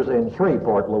headquarters in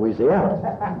Shreveport, Louisiana.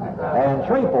 And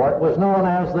Shreveport was known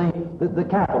as the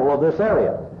capital of this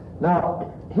area.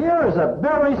 Now, here is a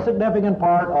very significant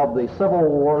part of the Civil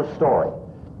War story.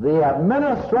 The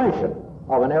administration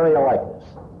of an area like this.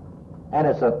 And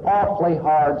it's an awfully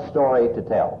hard story to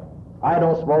tell. I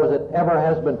don't suppose it ever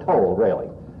has been told, really.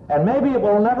 And maybe it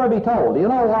will never be told. Do you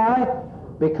know why?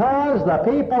 Because the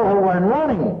people who were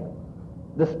running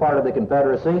this part of the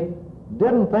Confederacy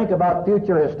didn't think about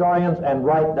future historians and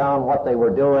write down what they were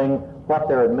doing, what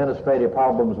their administrative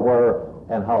problems were,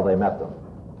 and how they met them.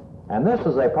 And this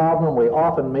is a problem we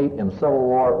often meet in Civil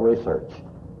War research.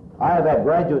 I have had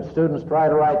graduate students try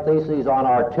to write theses on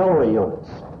artillery units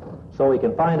so we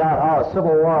can find out how a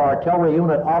Civil War artillery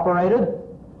unit operated.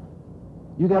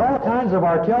 You get all kinds of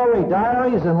artillery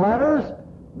diaries and letters.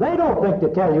 They don't think to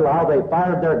tell you how they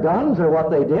fired their guns or what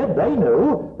they did. They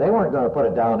knew. They weren't going to put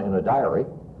it down in a diary.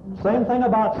 Same thing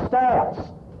about staffs.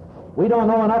 We don't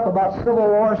know enough about Civil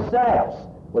War staffs.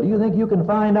 Well, do you think you can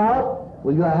find out?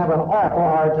 Well, you have an awful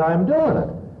hard time doing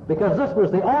it, because this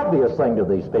was the obvious thing to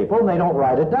these people, and they don't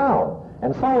write it down.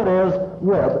 And so it is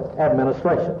with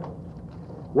administration.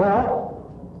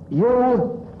 Well,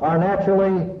 you are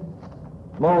naturally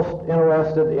most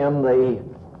interested in the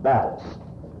battles.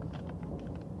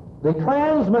 The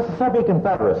Trans-Mississippi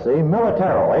Confederacy,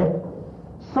 militarily,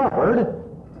 suffered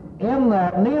in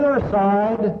that neither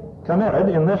side committed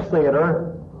in this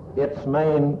theater its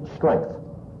main strength.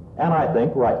 And I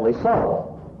think rightly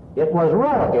so. It was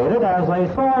relegated as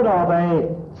a sort of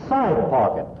a side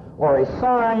pocket or a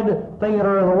side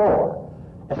theater of the war.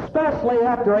 Especially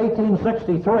after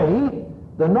 1863,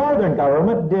 the Northern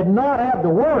government did not have to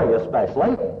worry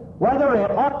especially whether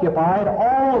it occupied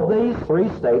all of these three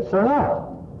states or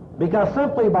not, because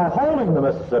simply by holding the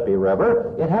Mississippi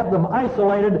River, it had them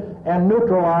isolated and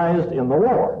neutralized in the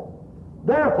war.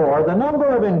 Therefore, the number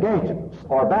of engagements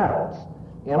or battles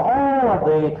in all of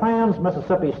the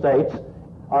trans-Mississippi states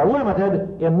are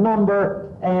limited in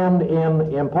number and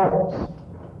in importance.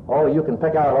 Oh, you can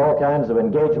pick out all kinds of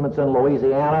engagements in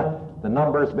Louisiana. The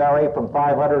numbers vary from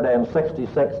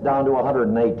 566 down to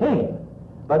 118.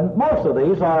 But most of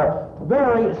these are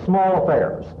very small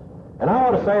affairs. And I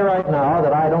want to say right now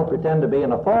that I don't pretend to be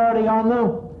an authority on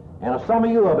them. And if some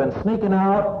of you have been sneaking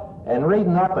out and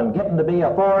reading up and getting to be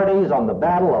authorities on the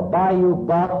Battle of Bayou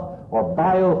Buff or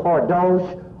Bayou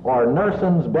Fordoche or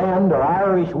Nurson's Bend or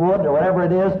Irish Wood or whatever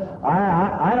it is,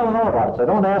 I don't know about it, so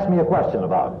don't ask me a question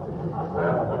about it.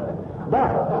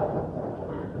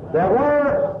 But there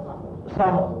were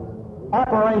some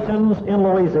operations in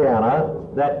Louisiana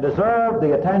that deserve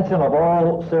the attention of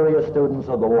all serious students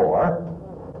of the war.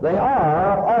 They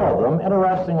are, all of them,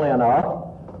 interestingly enough,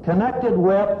 connected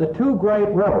with the two great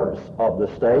rivers of the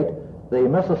state, the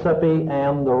Mississippi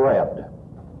and the Red.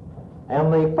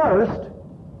 And the first,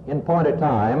 in point of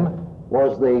time,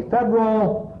 was the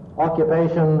federal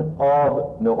occupation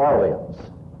of New Orleans.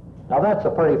 Now that's a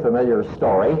pretty familiar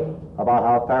story about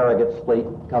how Farragut's fleet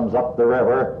comes up the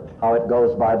river, how it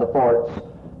goes by the forts,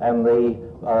 and the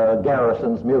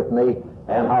garrison's mutiny,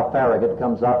 and how Farragut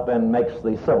comes up and makes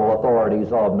the civil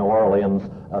authorities of New Orleans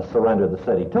surrender the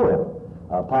city to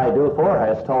him. Pi Dufour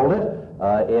has told it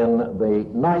in The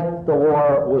Night the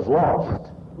War Was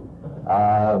Lost.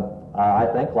 I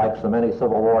think, like so many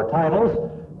Civil War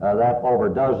titles, that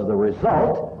overdoes the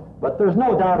result, but there's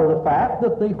no doubt of the fact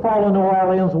that the fall of New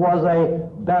Orleans was a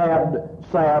bad,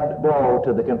 sad blow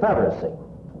to the Confederacy.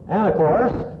 And, of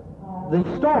course, the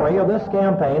story of this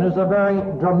campaign is a very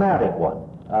dramatic one,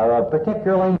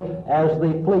 particularly as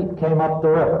the fleet came up the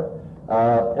river.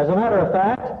 As a matter of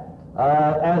fact,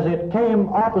 as it came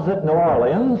opposite New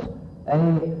Orleans, a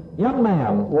young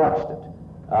man watched it,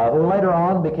 who later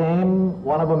on became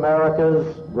one of America's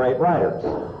great writers,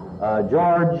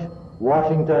 George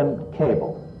Washington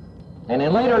Cable. And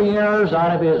in later years,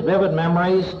 out of his vivid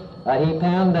memories, he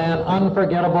penned an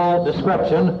unforgettable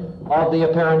description of the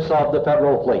appearance of the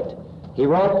Federal fleet. He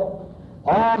wrote,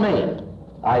 "All meet.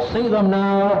 I see them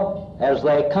now as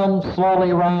they come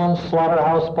slowly round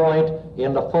Slaughterhouse Point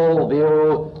into full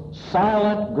view,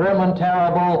 silent, grim and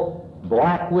terrible,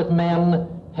 black with men,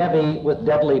 heavy with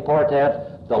deadly portent,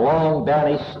 the long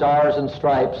banished stars and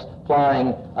stripes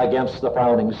flying against the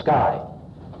frowning sky."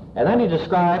 And then he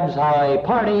describes how a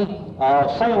party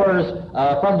of sailors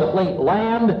from the fleet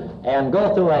land and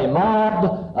go through a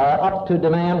mob up to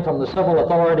demand from the civil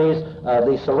authorities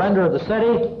the surrender of the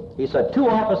city. He said 2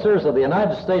 officers of the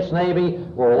United States Navy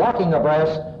were walking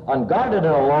abreast, unguarded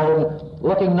and alone,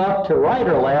 looking not to right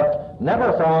or left,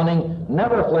 never frowning,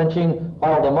 never flinching,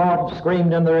 while the mob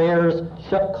screamed in their ears,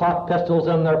 shook cocked pistols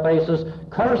in their faces,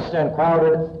 cursed and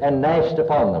crowded, and gnashed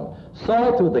upon them.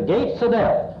 So through the gates of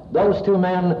death, those 2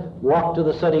 men walked to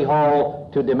the city hall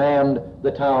to demand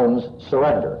the town's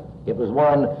surrender. It was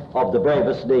one of the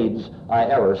bravest deeds I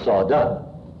ever saw done.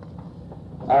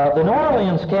 The New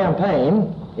Orleans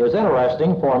campaign is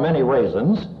interesting for many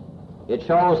reasons. It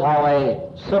shows how a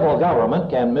civil government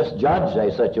can misjudge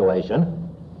a situation.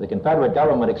 The Confederate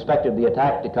government expected the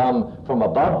attack to come from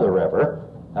above the river,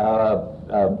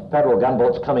 Federal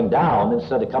gunboats coming down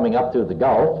instead of coming up through the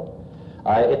Gulf.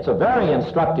 It's a very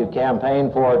instructive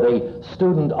campaign for the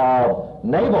student of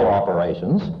naval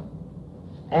operations,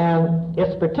 and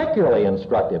it's particularly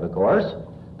instructive, of course,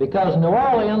 because New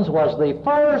Orleans was the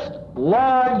first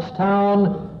large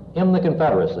town in the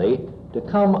Confederacy to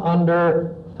come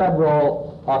under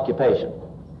federal occupation.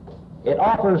 It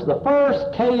offers the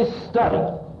first case study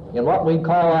in what we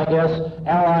call, I guess,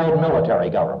 Allied military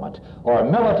government, or a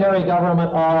military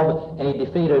government of a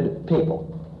defeated people.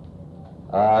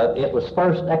 It was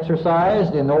first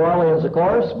exercised in New Orleans, of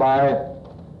course, by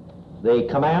the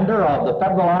commander of the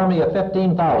Federal Army of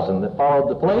 15,000 that followed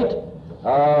the fleet,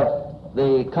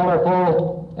 the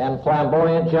colorful and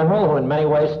flamboyant general who in many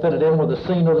ways fitted in with the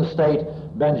scene of the state,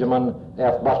 Benjamin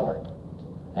F. Butler.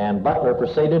 And Butler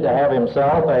proceeded to have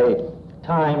himself a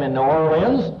time in New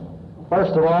Orleans.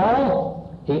 First of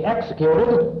all, he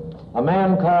executed a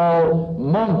man called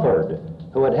Mumford,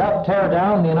 who had helped tear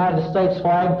down the United States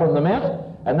flag from the Mint,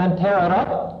 and then tear it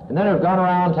up, and then had gone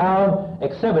around town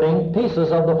exhibiting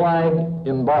pieces of the flag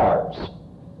in bars.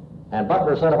 And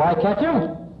Butler said, "If I catch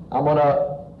him, I'm going to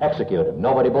execute him."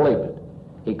 Nobody believed it.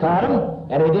 He caught him,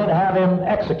 and he did have him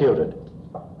executed.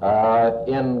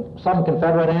 In some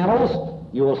Confederate annals,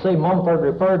 you will see Mumford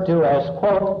referred to as,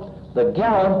 quote, "the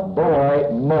gallant boy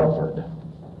Mumford."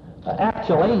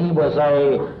 Actually, he was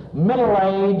a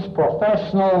middle-aged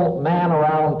professional man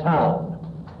around town.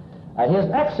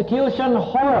 His execution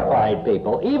horrified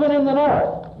people, even in the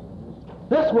North.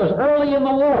 This was early in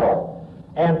the war,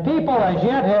 and people as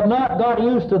yet had not got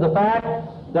used to the fact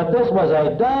that this was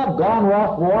a doggone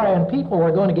rough war and people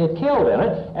were going to get killed in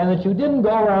it, and that you didn't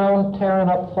go around tearing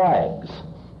up flags.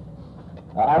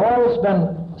 I've always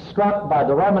been struck by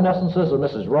the reminiscences of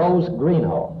Mrs. Rose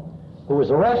Greenhow, who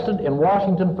was arrested in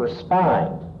Washington for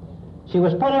spying. She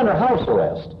was put under house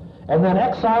arrest and then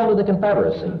exiled to the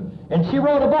Confederacy. And she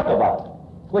wrote a book about it,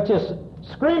 which is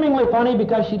screamingly funny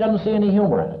because she doesn't see any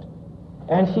humor in it.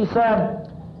 And she said,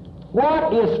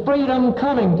 "What is freedom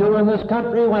coming to in this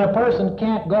country when a person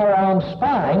can't go around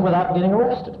spying without getting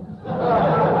arrested?"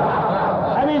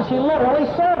 I mean, she literally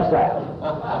says that.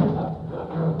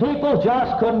 People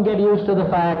just couldn't get used to the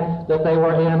fact that they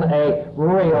were in a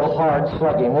real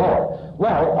hard-slugging war.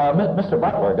 Well, Mr.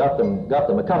 Butler got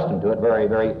them accustomed to it very,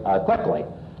 very quickly.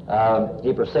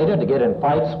 He proceeded to get in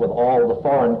fights with all the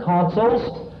foreign consuls,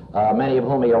 many of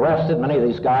whom he arrested. Many of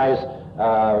these guys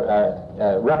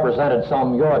represented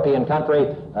some European country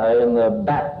in the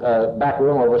back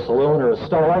room of a saloon or a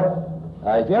store.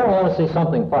 If you ever want to see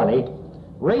something funny,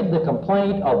 read the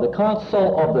complaint of the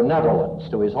consul of the Netherlands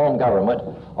to his home government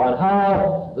on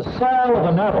how the cell of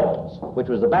the Netherlands, which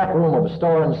was the back room of a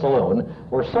store and saloon,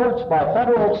 were searched by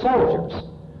federal soldiers.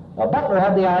 Butler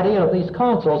had the idea that these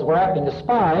consuls were acting as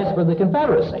spies for the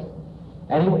Confederacy.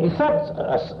 And he sent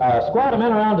a squad of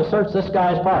men around to search this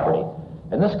guy's property.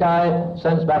 And this guy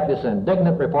sends back this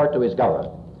indignant report to his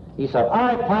government. He said,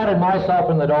 "I planted myself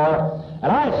in the door,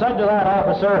 and I said to that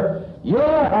officer, 'You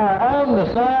are on the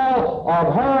cell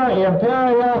of Her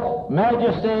Imperial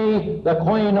Majesty, the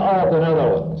Queen of the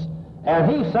Netherlands.'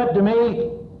 And he said to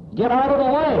me, 'Get out of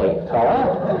the way,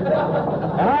 fella.'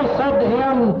 And I said to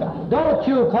him, 'Don't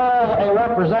you call a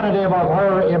representative of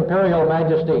Her Imperial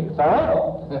Majesty,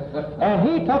 fella?' And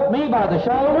he took me by the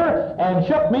shoulder and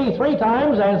shook me 3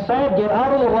 times and said, 'Get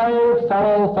out of the way,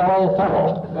 fellow, fellow,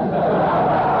 fellow.'"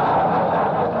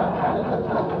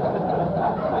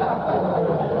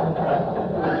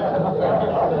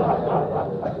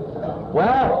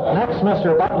 Well, next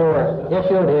Mr. Butler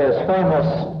issued his famous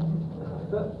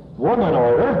woman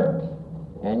order,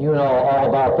 and you know all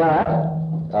about that.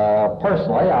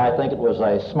 Personally, I think it was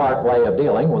a smart way of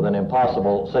dealing with an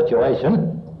impossible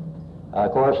situation.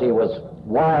 Of course, he was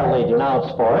wildly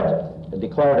denounced for it and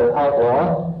declared an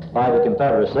outlaw by the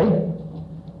Confederacy.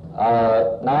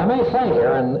 Now, I may say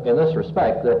here in this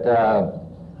respect that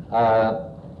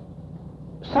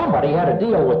somebody had to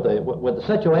deal with the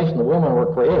situation the women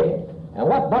were creating. And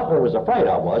what Butler was afraid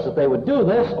of was that they would do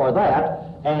this or that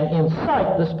and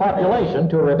incite this population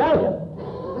to rebellion.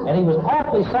 And he was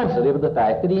awfully sensitive to the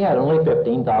fact that he had only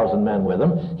 15,000 men with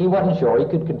him. He wasn't sure he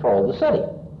could control the city.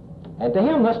 And to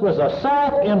him, this was a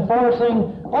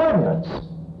self-enforcing ordinance.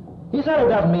 He said it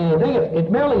doesn't mean anything. It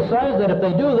merely says that if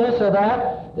they do this or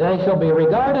that, they shall be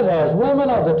regarded as women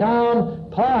of the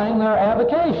town plying their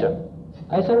avocation.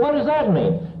 I said, what does that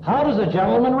mean? How does a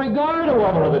gentleman regard a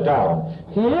woman of the town?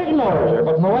 He ignores her,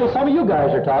 but from the way some of you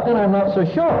guys are talking, I'm not so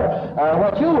sure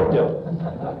what you would do.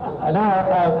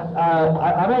 Now,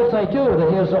 I may say, too,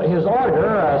 that his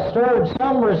order stirred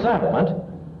some resentment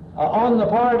on the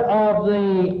part of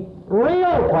the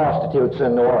real prostitutes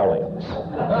in New Orleans,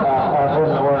 of whom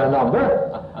there were a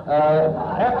number.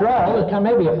 After all, there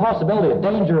may be a possibility of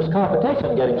dangerous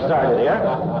competition getting started here.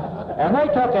 And they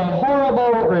took a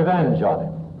horrible revenge on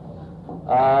him.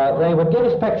 They would get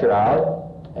his picture out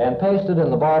and paste it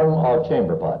in the bottom of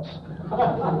chamber pots.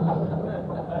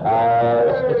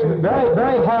 It's very,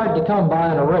 very hard to come by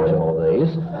an original of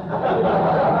these.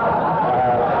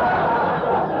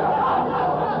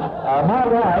 My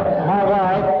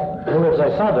wife, who is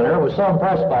a Southerner, was so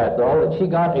impressed by it, though, that she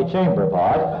got a chamber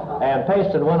pot and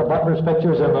pasted one of Butler's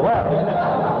pictures in the left.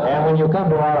 And when you come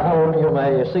to our home, you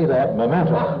may see that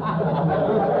memento.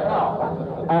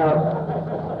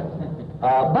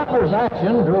 Butler's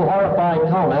action drew horrified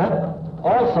comment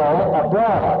also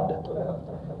abroad.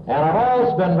 And I've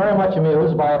always been very much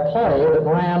amused by a play that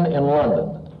ran in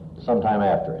London sometime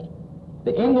after it.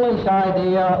 The English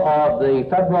idea of the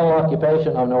federal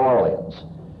occupation of New Orleans.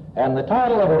 And the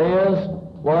title of it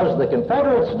was The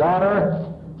Confederate's Daughter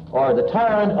or The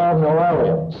Tyrant of New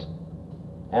Orleans.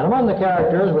 And among the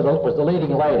characters was the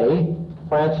leading lady,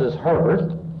 Frances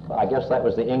Herbert. I guess that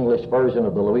was the English version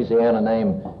of the Louisiana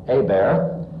name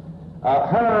Hebert.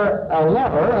 Her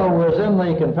lover, who was in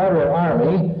the Confederate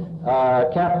Army,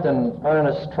 Captain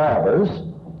Ernest Travers,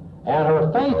 and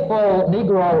her faithful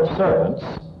Negro servants,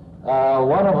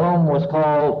 one of whom was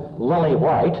called Lily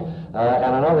White,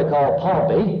 and another called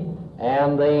Pompey.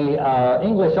 And the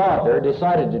English author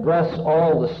decided to dress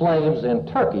all the slaves in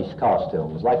Turkish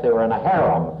costumes, like they were in a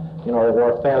harem. You know, they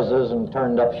wore fezzes and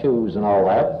turned-up shoes and all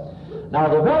that. Now,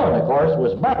 the villain, of course,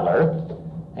 was Butler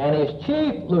and his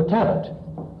chief lieutenant.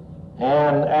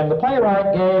 And the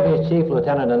playwright gave his chief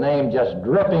lieutenant a name just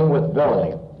dripping with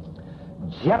villainy.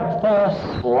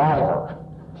 Jephthah Sliver.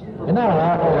 Isn't that an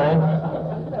awful name?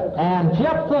 And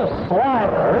Jephthah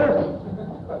Sliver,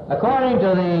 according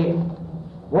to the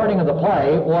wording of the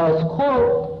play, was,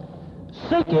 quote,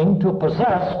 seeking to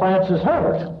possess Frances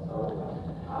Herbert.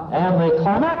 And the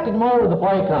climactic moment of the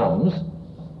play comes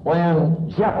when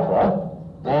Jephthah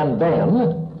and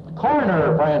Ben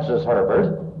corner Frances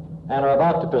Herbert and are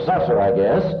about to possess her, I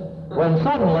guess, when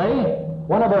suddenly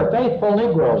one of her faithful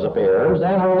Negroes appears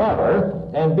and her lover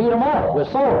and beat them off with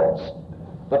swords.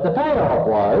 But the payoff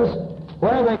was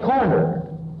where they cornered her.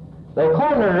 They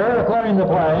cornered her, according to the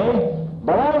play,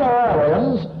 below New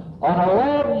Orleans on a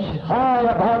ledge high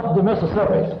above the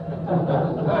Mississippi.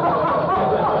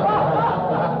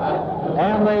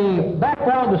 And the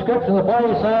background description of the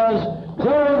play says,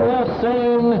 during this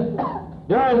scene,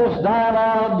 during this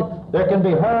dialogue, there can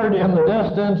be heard in the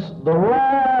distance the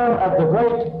roar of the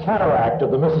great cataract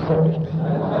of the Mississippi.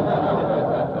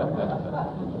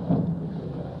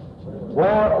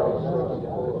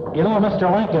 Well, you know Mr.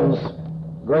 Lincoln's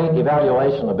great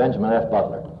evaluation of Benjamin F.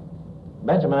 Butler.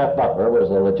 Benjamin F. Butler was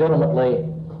a legitimately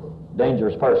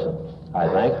dangerous person, I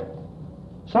think.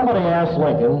 Somebody asked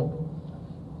Lincoln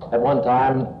at one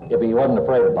time if he wasn't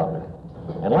afraid of Butler.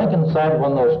 And Lincoln said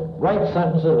one of those great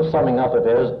sentences of summing up of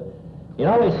his, you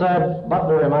know, he said,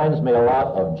 Butler reminds me a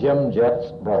lot of Jim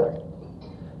Jett's brother.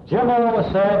 Jim always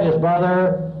said his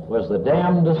brother was the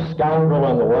damnedest scoundrel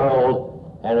in the world,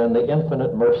 and in the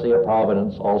infinite mercy of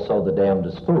Providence, also the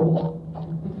damnedest fool.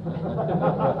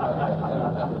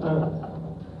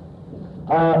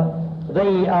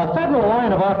 The federal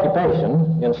line of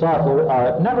occupation in South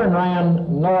never ran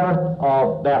north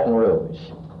of Baton Rouge.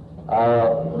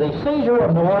 The seizure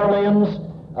of New Orleans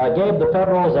gave the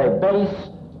Federals a base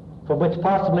from which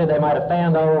possibly they might have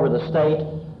fanned all over the state,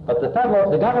 but the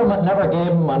government never gave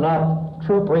them enough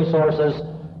troop resources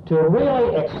to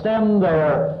really extend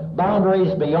their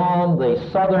boundaries beyond the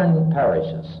southern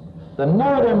parishes. The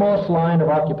northernmost line of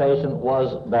occupation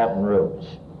was Baton Rouge.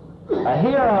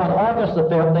 Here on August the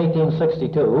 5th,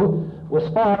 1862, was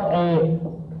fought a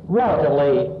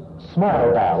relatively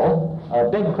small battle,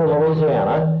 big for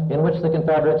Louisiana, in which the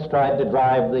Confederates tried to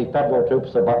drive the Federal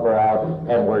troops of Butler out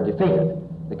and were defeated.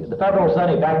 The Federals then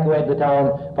evacuated the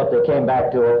town, but they came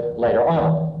back to it later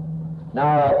on.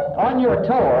 Now, on your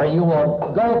tour, you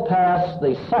will go past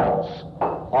the sites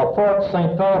of Forts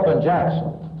St. Philip and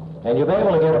Jackson, and you'll be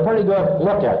able to get a pretty good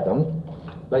look at them,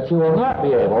 but you will not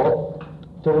be able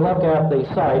to look at the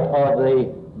site of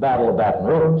the Battle of Baton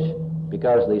Rouge,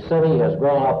 because the city has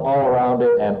grown up all around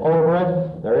it and over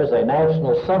it. There is a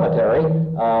national cemetery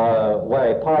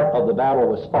where a part of the battle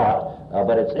was fought,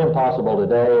 but it's impossible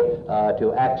today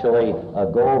to actually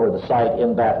go over the site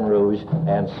in Baton Rouge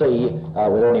and see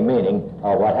with any meaning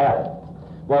what happened.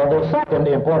 Well, the second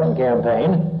important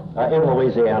campaign in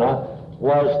Louisiana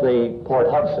was the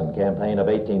Port Hudson campaign of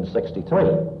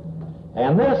 1863.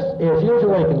 And this is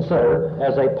usually considered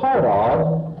as a part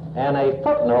of and a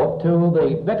footnote to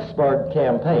the Vicksburg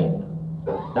campaign.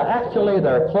 Now, actually,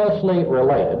 they're closely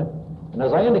related, and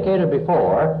as I indicated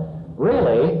before,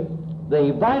 really,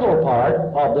 the vital part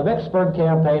of the Vicksburg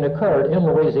campaign occurred in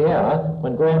Louisiana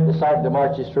when Grant decided to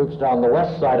march his troops down the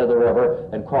west side of the river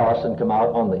and cross and come out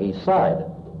on the east side.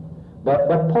 But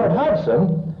Port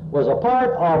Hudson was a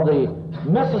part of the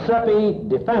Mississippi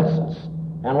defenses,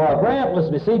 and while Grant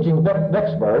was besieging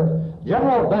Vicksburg,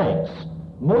 General Banks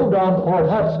moved on Port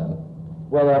Hudson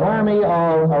with an army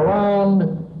of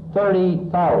around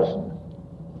 30,000.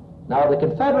 Now, the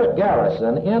Confederate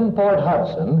garrison in Port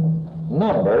Hudson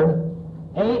numbered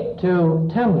 8 to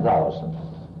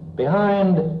 10,000,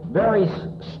 behind very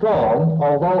strong,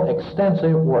 although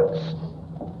extensive works.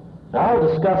 Now, I'll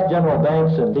discuss General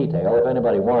Banks in detail if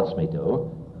anybody wants me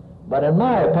to, but in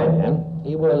my opinion,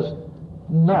 he was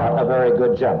not a very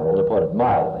good general, to put it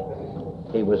mildly.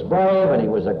 He was brave and he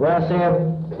was aggressive,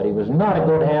 but he was not a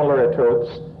good handler of troops.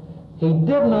 He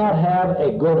did not have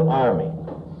a good army.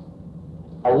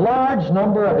 A large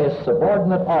number of his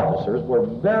subordinate officers were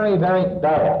very, very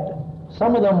bad.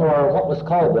 Some of them were what was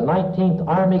called the 19th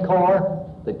Army Corps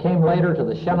that came later to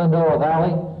the Shenandoah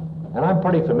Valley, and I'm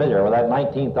pretty familiar with that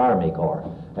 19th Army Corps,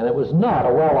 and it was not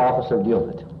a well-officered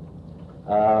unit.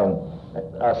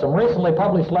 Some recently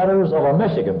published letters of a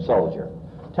Michigan soldier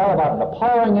tell about an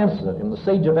appalling incident in the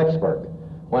siege of Vicksburg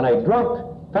when a drunk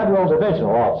Federal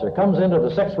divisional officer comes into the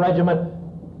 6th Regiment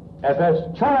and says,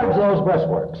 "Charge those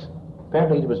breastworks."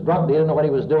 Apparently he was drunk, he didn't know what he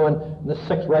was doing, and the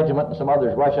 6th Regiment and some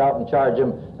others rush out and charge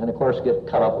him, and of course get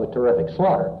cut up with terrific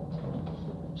slaughter.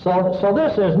 So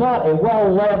this is not a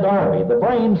well-led army. The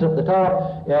brains at the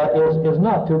top is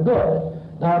not too good.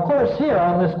 Now, of course, here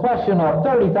on this question of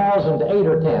 30,000 to 8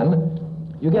 or 10,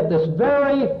 you get this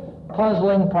very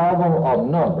puzzling problem of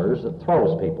numbers that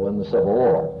throws people in the Civil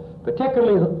War,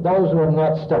 particularly those who have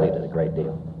not studied it a great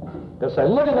deal. They'll say,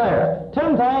 look at there,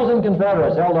 10,000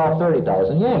 Confederates held off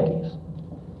 30,000 Yankees.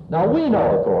 Now, we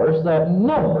know, of course, that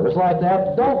numbers like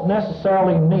that don't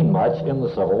necessarily mean much in the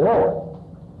Civil War.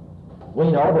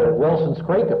 We know that at Wilson's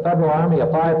Creek, a Federal army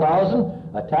of 5,000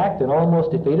 attacked and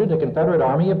almost defeated a Confederate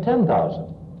army of 10,000.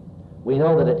 We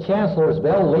know that at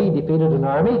Chancellorsville, Lee defeated an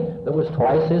army that was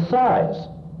twice his size.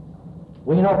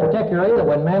 We know particularly that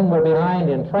when men were behind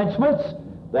entrenchments,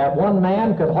 that one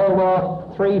man could hold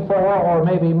off 3, 4, or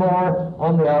maybe more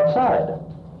on the outside.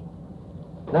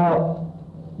 Now,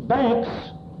 Banks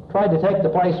tried to take the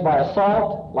place by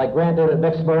assault, like Grant did at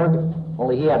Vicksburg,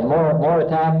 only he had more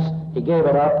attacks. He gave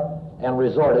it up and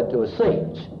resorted to a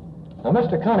siege. Now,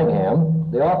 Mr.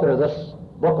 Cunningham, the author of this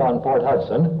book on Port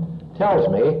Hudson, tells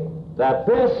me that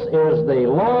this is the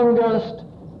longest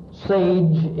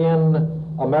siege in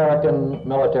American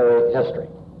military history.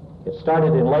 It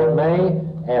started in late May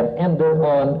and ended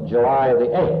on July the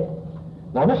 8th.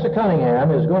 Now, Mr.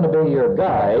 Cunningham is going to be your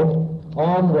guide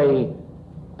on the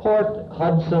Port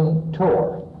Hudson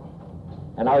tour.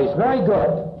 And now, he's very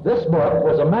good. This book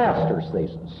was a master's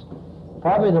thesis,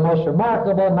 probably the most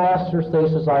remarkable master's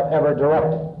thesis I've ever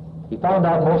directed. He found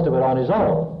out most of it on his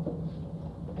own,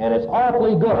 and it's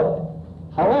awfully good.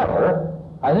 However,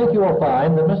 I think you will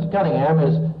find that Mr. Cunningham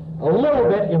is a little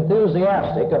bit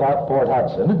enthusiastic about Port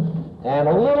Hudson and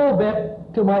a little bit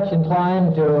too much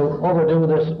inclined to overdo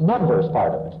this numbers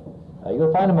part of it.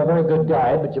 You'll find him a very good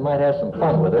guide, but you might have some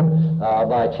fun with him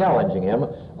by challenging him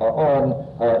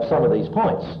on some of these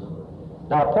points.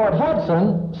 Now, Port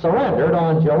Hudson surrendered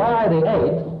on July the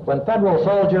 8th when Federal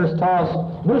soldiers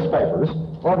tossed newspapers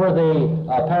over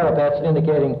the parapets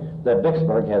indicating that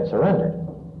Vicksburg had surrendered.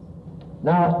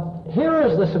 Now, here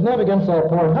is the significance of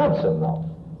Port Hudson, though.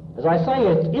 As I say,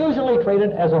 it's usually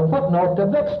treated as a footnote to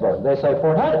Vicksburg. They say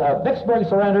Vicksburg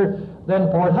surrendered, then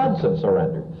Port Hudson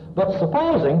surrendered. But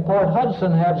supposing Port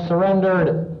Hudson had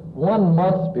surrendered 1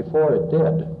 month before it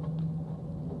did,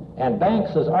 and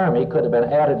Banks's army could have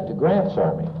been added to Grant's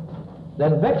army,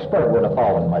 then Vicksburg would have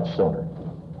fallen much sooner.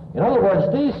 In other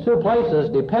words, these two places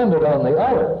depended on the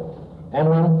other. And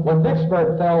when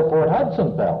Vicksburg fell, Port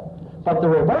Hudson fell. But the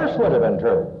reverse would have been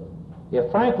true.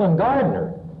 If Franklin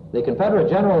Gardner, the Confederate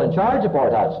general in charge of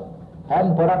Port Hudson,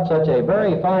 hadn't put up such a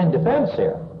very fine defense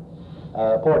here,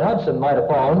 Port Hudson might have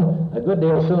fallen a good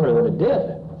deal sooner than it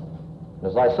did.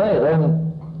 As I say,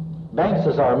 then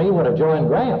Banks's army would have joined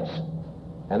Grant's.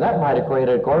 And that might have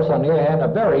created, of course, on the other hand, a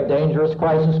very dangerous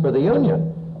crisis for the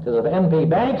Union. Because if N.P.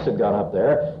 Banks had gone up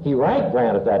there, he ranked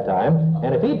Grant at that time,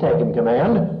 and if he'd taken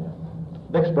command,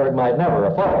 Vicksburg might never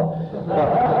have fallen.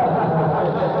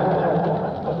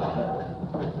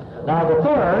 Now, the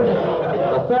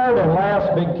third and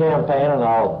last big campaign, and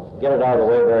I'll get it out of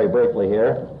the way very briefly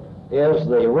here, is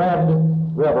the Red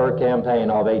River Campaign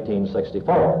of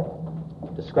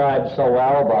 1864, described so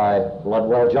well by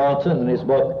Ludwell Johnson in his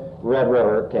book, Red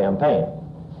River Campaign.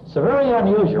 It's a very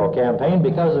unusual campaign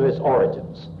because of its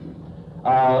origins.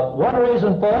 One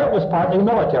reason for it was partly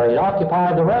military. It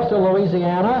occupied the rest of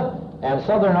Louisiana and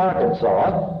southern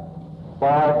Arkansas.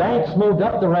 While Banks moved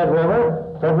up the Red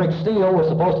River, Frederick Steele was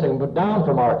supposed to move down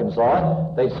from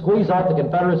Arkansas. They'd squeeze out the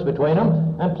Confederates between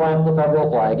them and plant the Federal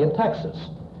flag in Texas.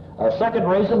 A second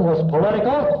reason was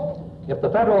political. If the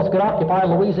Federals could occupy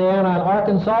Louisiana and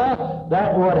Arkansas,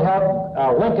 that would help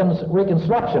Lincoln's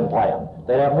Reconstruction plan.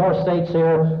 They'd have more states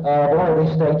here, more of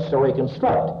these states to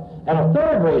reconstruct. And a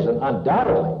third reason,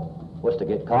 undoubtedly, was to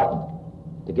get cotton,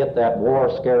 to get that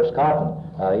war-scarce cotton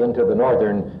into the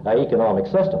northern economic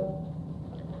system.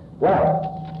 Well,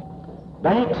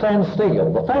 Banks and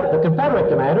Steele, the Confederate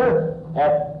commander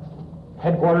at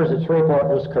headquarters at Shreveport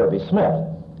was Kirby Smith.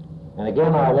 And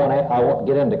again, I won't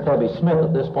get into Kirby Smith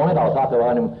at this point. I'll talk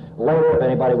about him later if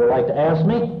anybody would like to ask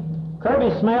me.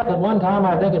 Kirby Smith, at one time,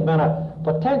 I think had been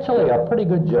potentially a pretty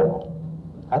good general.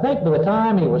 I think by the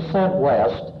time he was sent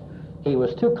west, he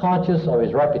was too conscious of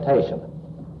his reputation.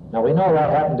 Now, we know that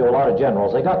happened to a lot of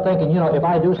generals. They got thinking, if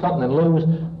I do something and lose,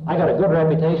 I got a good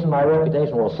reputation, my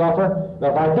reputation will suffer.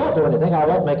 But if I don't do anything, I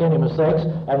won't make any mistakes,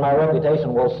 and my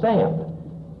reputation will stand.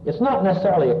 It's not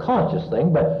necessarily a conscious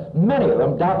thing, but many of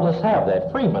them doubtless have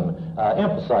that. Freeman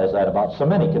emphasized that about so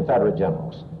many Confederate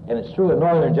generals. And it's true of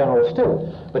Northern generals, too.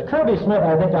 But Kirby Smith,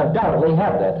 I think, undoubtedly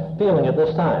had that feeling at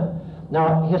this time.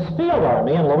 Now, his field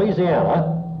army in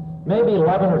Louisiana, maybe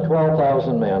 11 or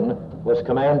 12,000 men, was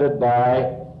commanded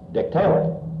by Dick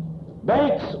Taylor.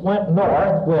 Banks went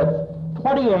north with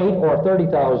 28 or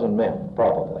 30,000 men,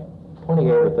 probably. 28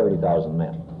 or 30,000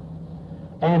 men.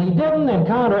 And he didn't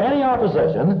encounter any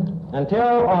opposition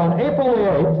until on April the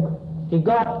 8th, he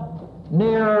got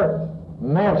near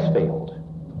Mansfield.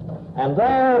 And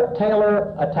there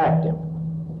Taylor attacked him.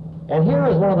 And here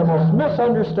is one of the most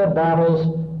misunderstood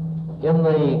battles in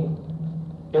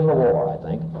the war, I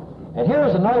think. And here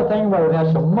is another thing where we've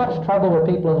had so much trouble with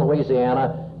people in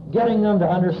Louisiana, getting them to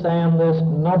understand this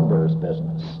numbers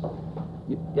business.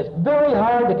 It's very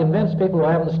hard to convince people who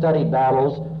haven't studied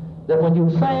battles that when you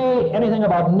say anything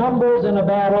about numbers in a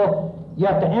battle, you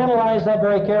have to analyze that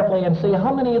very carefully and see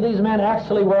how many of these men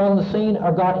actually were on the scene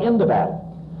or got into battle.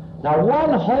 Now,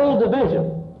 one whole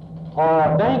division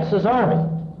of Banks's army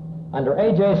under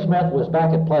A.J. Smith was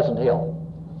back at Pleasant Hill.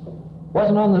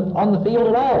 Wasn't on the field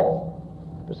at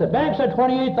all. They said Banks had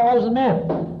 28,000 men.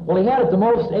 Well, he had at the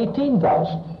most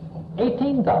 18,000.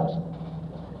 18,000.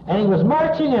 And he was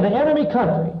marching into enemy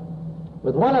country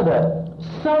with one of the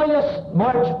silliest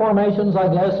march formations, I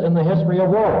guess, in the history of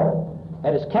war.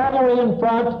 Had his cavalry in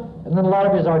front, and then a lot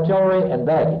of his artillery and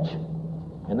baggage,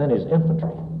 and then his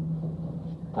infantry.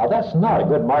 Now, that's not a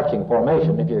good marching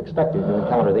formation if you're expecting to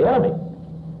encounter the enemy.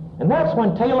 And that's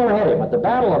when Taylor hit him at the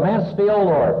Battle of Mansfield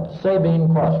or Sabine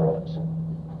Crossroads.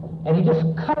 And he just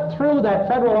cut through that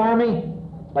Federal army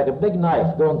like a big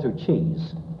knife going through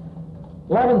cheese.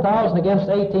 11,000 against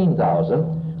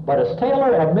 18,000, but as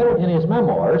Taylor admitted in his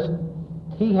memoirs,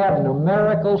 he had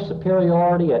numerical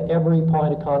superiority at every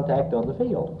point of contact on the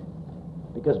field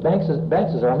because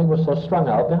Banks's army was so strung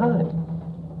out behind.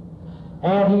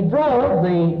 And he drove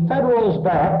the Federals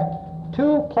back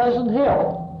to Pleasant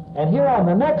Hill. And here on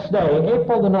the next day,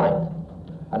 April the 9th,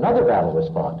 another battle was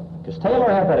fought because Taylor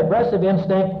had that aggressive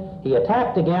instinct. He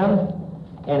attacked again,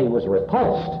 and he was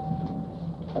repulsed.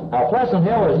 Now, Pleasant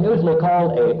Hill is usually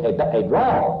called a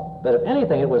draw, but if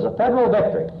anything, it was a Federal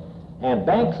victory. And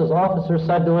Banks's officers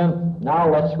said to him, Now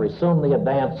let's resume the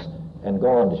advance and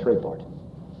go on to Shreveport.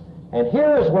 And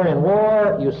here is where in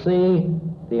war you see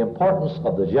the importance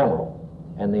of the general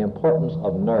and the importance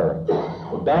of nerve.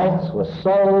 Banks was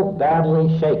so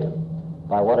badly shaken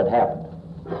by what had happened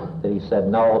that he said,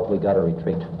 no, we got to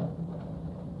retreat.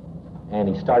 And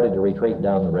he started to retreat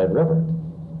down the Red River.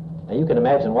 Now you can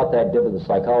imagine what that did to the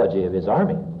psychology of his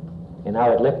army and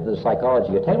how it lifted the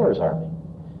psychology of Taylor's army.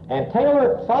 And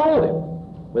Taylor followed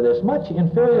him with his much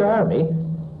inferior army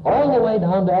all the way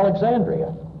down to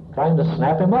Alexandria, trying to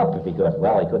snap him up if he could.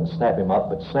 Well, he couldn't snap him up,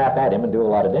 but snap at him and do a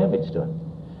lot of damage to him.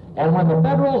 And when the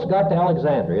Federals got to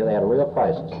Alexandria, they had a real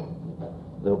crisis.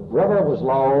 The river was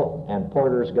low, and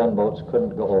Porter's gunboats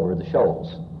couldn't go over the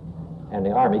shoals. And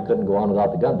the army couldn't go on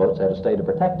without the gunboats, had to stay to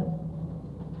protect them.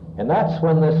 And that's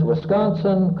when this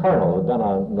Wisconsin colonel who'd been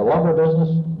in the lumber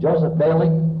business, Joseph Bailey,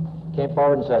 came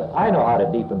forward and said, I know how to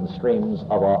deepen the streams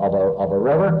of a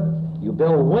river. You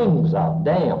build wings out,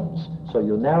 dams, so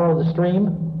you narrow the stream,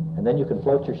 and then you can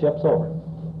float your ships over.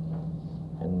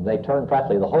 And they turned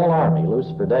practically the whole army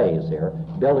loose for days here,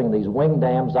 building these wing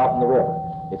dams out in the river.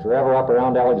 If you're ever up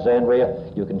around Alexandria,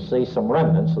 you can see some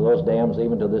remnants of those dams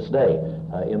even to this day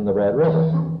in the Red River.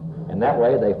 And that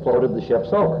way they floated the ships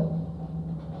over.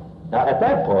 Now at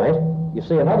that point, you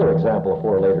see another example of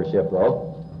poor leadership though.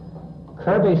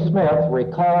 Kirby Smith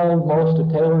recalled most of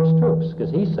Taylor's troops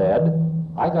because he said,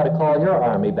 I got to call your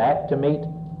army back to meet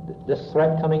this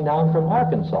threat coming down from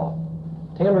Arkansas.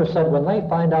 Taylor said when they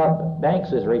find out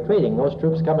Banks is retreating, those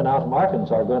troops coming out from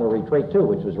Arkansas are going to retreat too,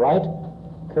 which was right.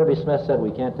 Kirby Smith said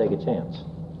we can't take a chance.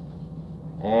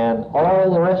 And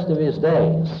all the rest of his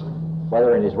days,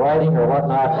 whether in his writing or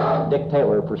whatnot, Dick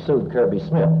Taylor pursued Kirby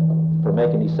Smith for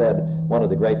making, he said, one of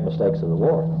the great mistakes of the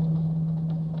war.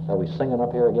 Are we singing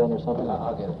up here again or something?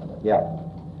 I'll get it. Yeah.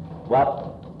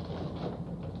 Well,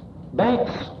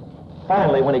 Banks,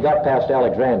 finally, when he got past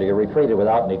Alexandria, retreated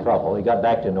without any trouble. He got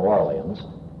back to New Orleans.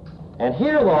 And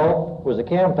here, though, was a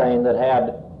campaign that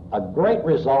had a great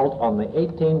result on the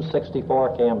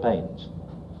 1864 campaigns.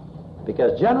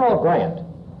 Because General Grant,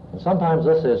 and sometimes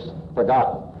this is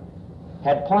forgotten,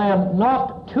 had planned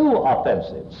not two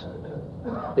offensives,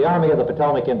 the Army of the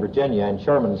Potomac in Virginia and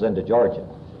Sherman's into Georgia.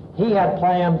 He had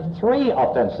planned 3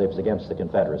 offensives against the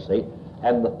Confederacy,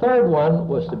 and the third one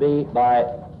was to be by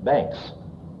Banks.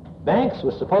 Banks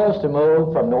was supposed to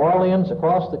move from New Orleans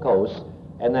across the coast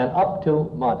and then up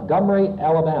to Montgomery,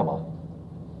 Alabama.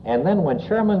 And then when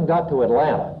Sherman got to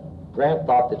Atlanta, Grant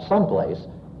thought that someplace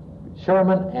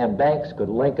Sherman and Banks could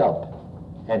link up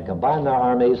and combine their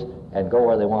armies and go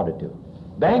where they wanted to.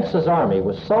 Banks's army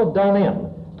was so done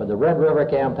in for the Red River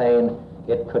campaign,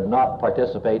 it could not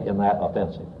participate in that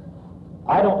offensive.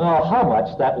 I don't know how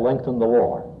much that lengthened the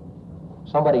war.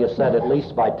 Somebody has said at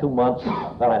least by 2 months,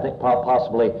 but I think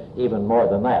possibly even more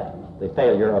than that, the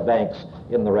failure of Banks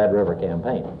in the Red River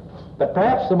campaign. But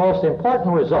perhaps the most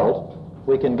important result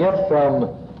we can get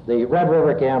from the Red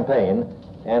River campaign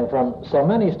and from so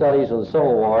many studies of the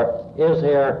Civil War is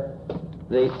here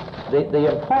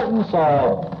the importance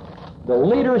of the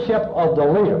leadership of the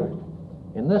leader.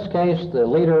 In this case, the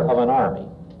leader of an army.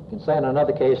 You can say in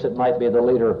another case it might be the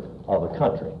leader of a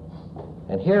country.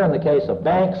 And here in the case of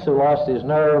Banks, who lost his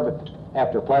nerve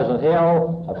after Pleasant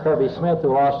Hill, of Kirby Smith,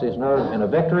 who lost his nerve in a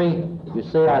victory, you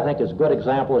see, I think, as good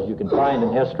example as you can find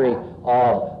in history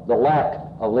of the lack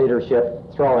of leadership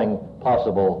throwing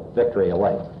possible victory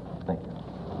away.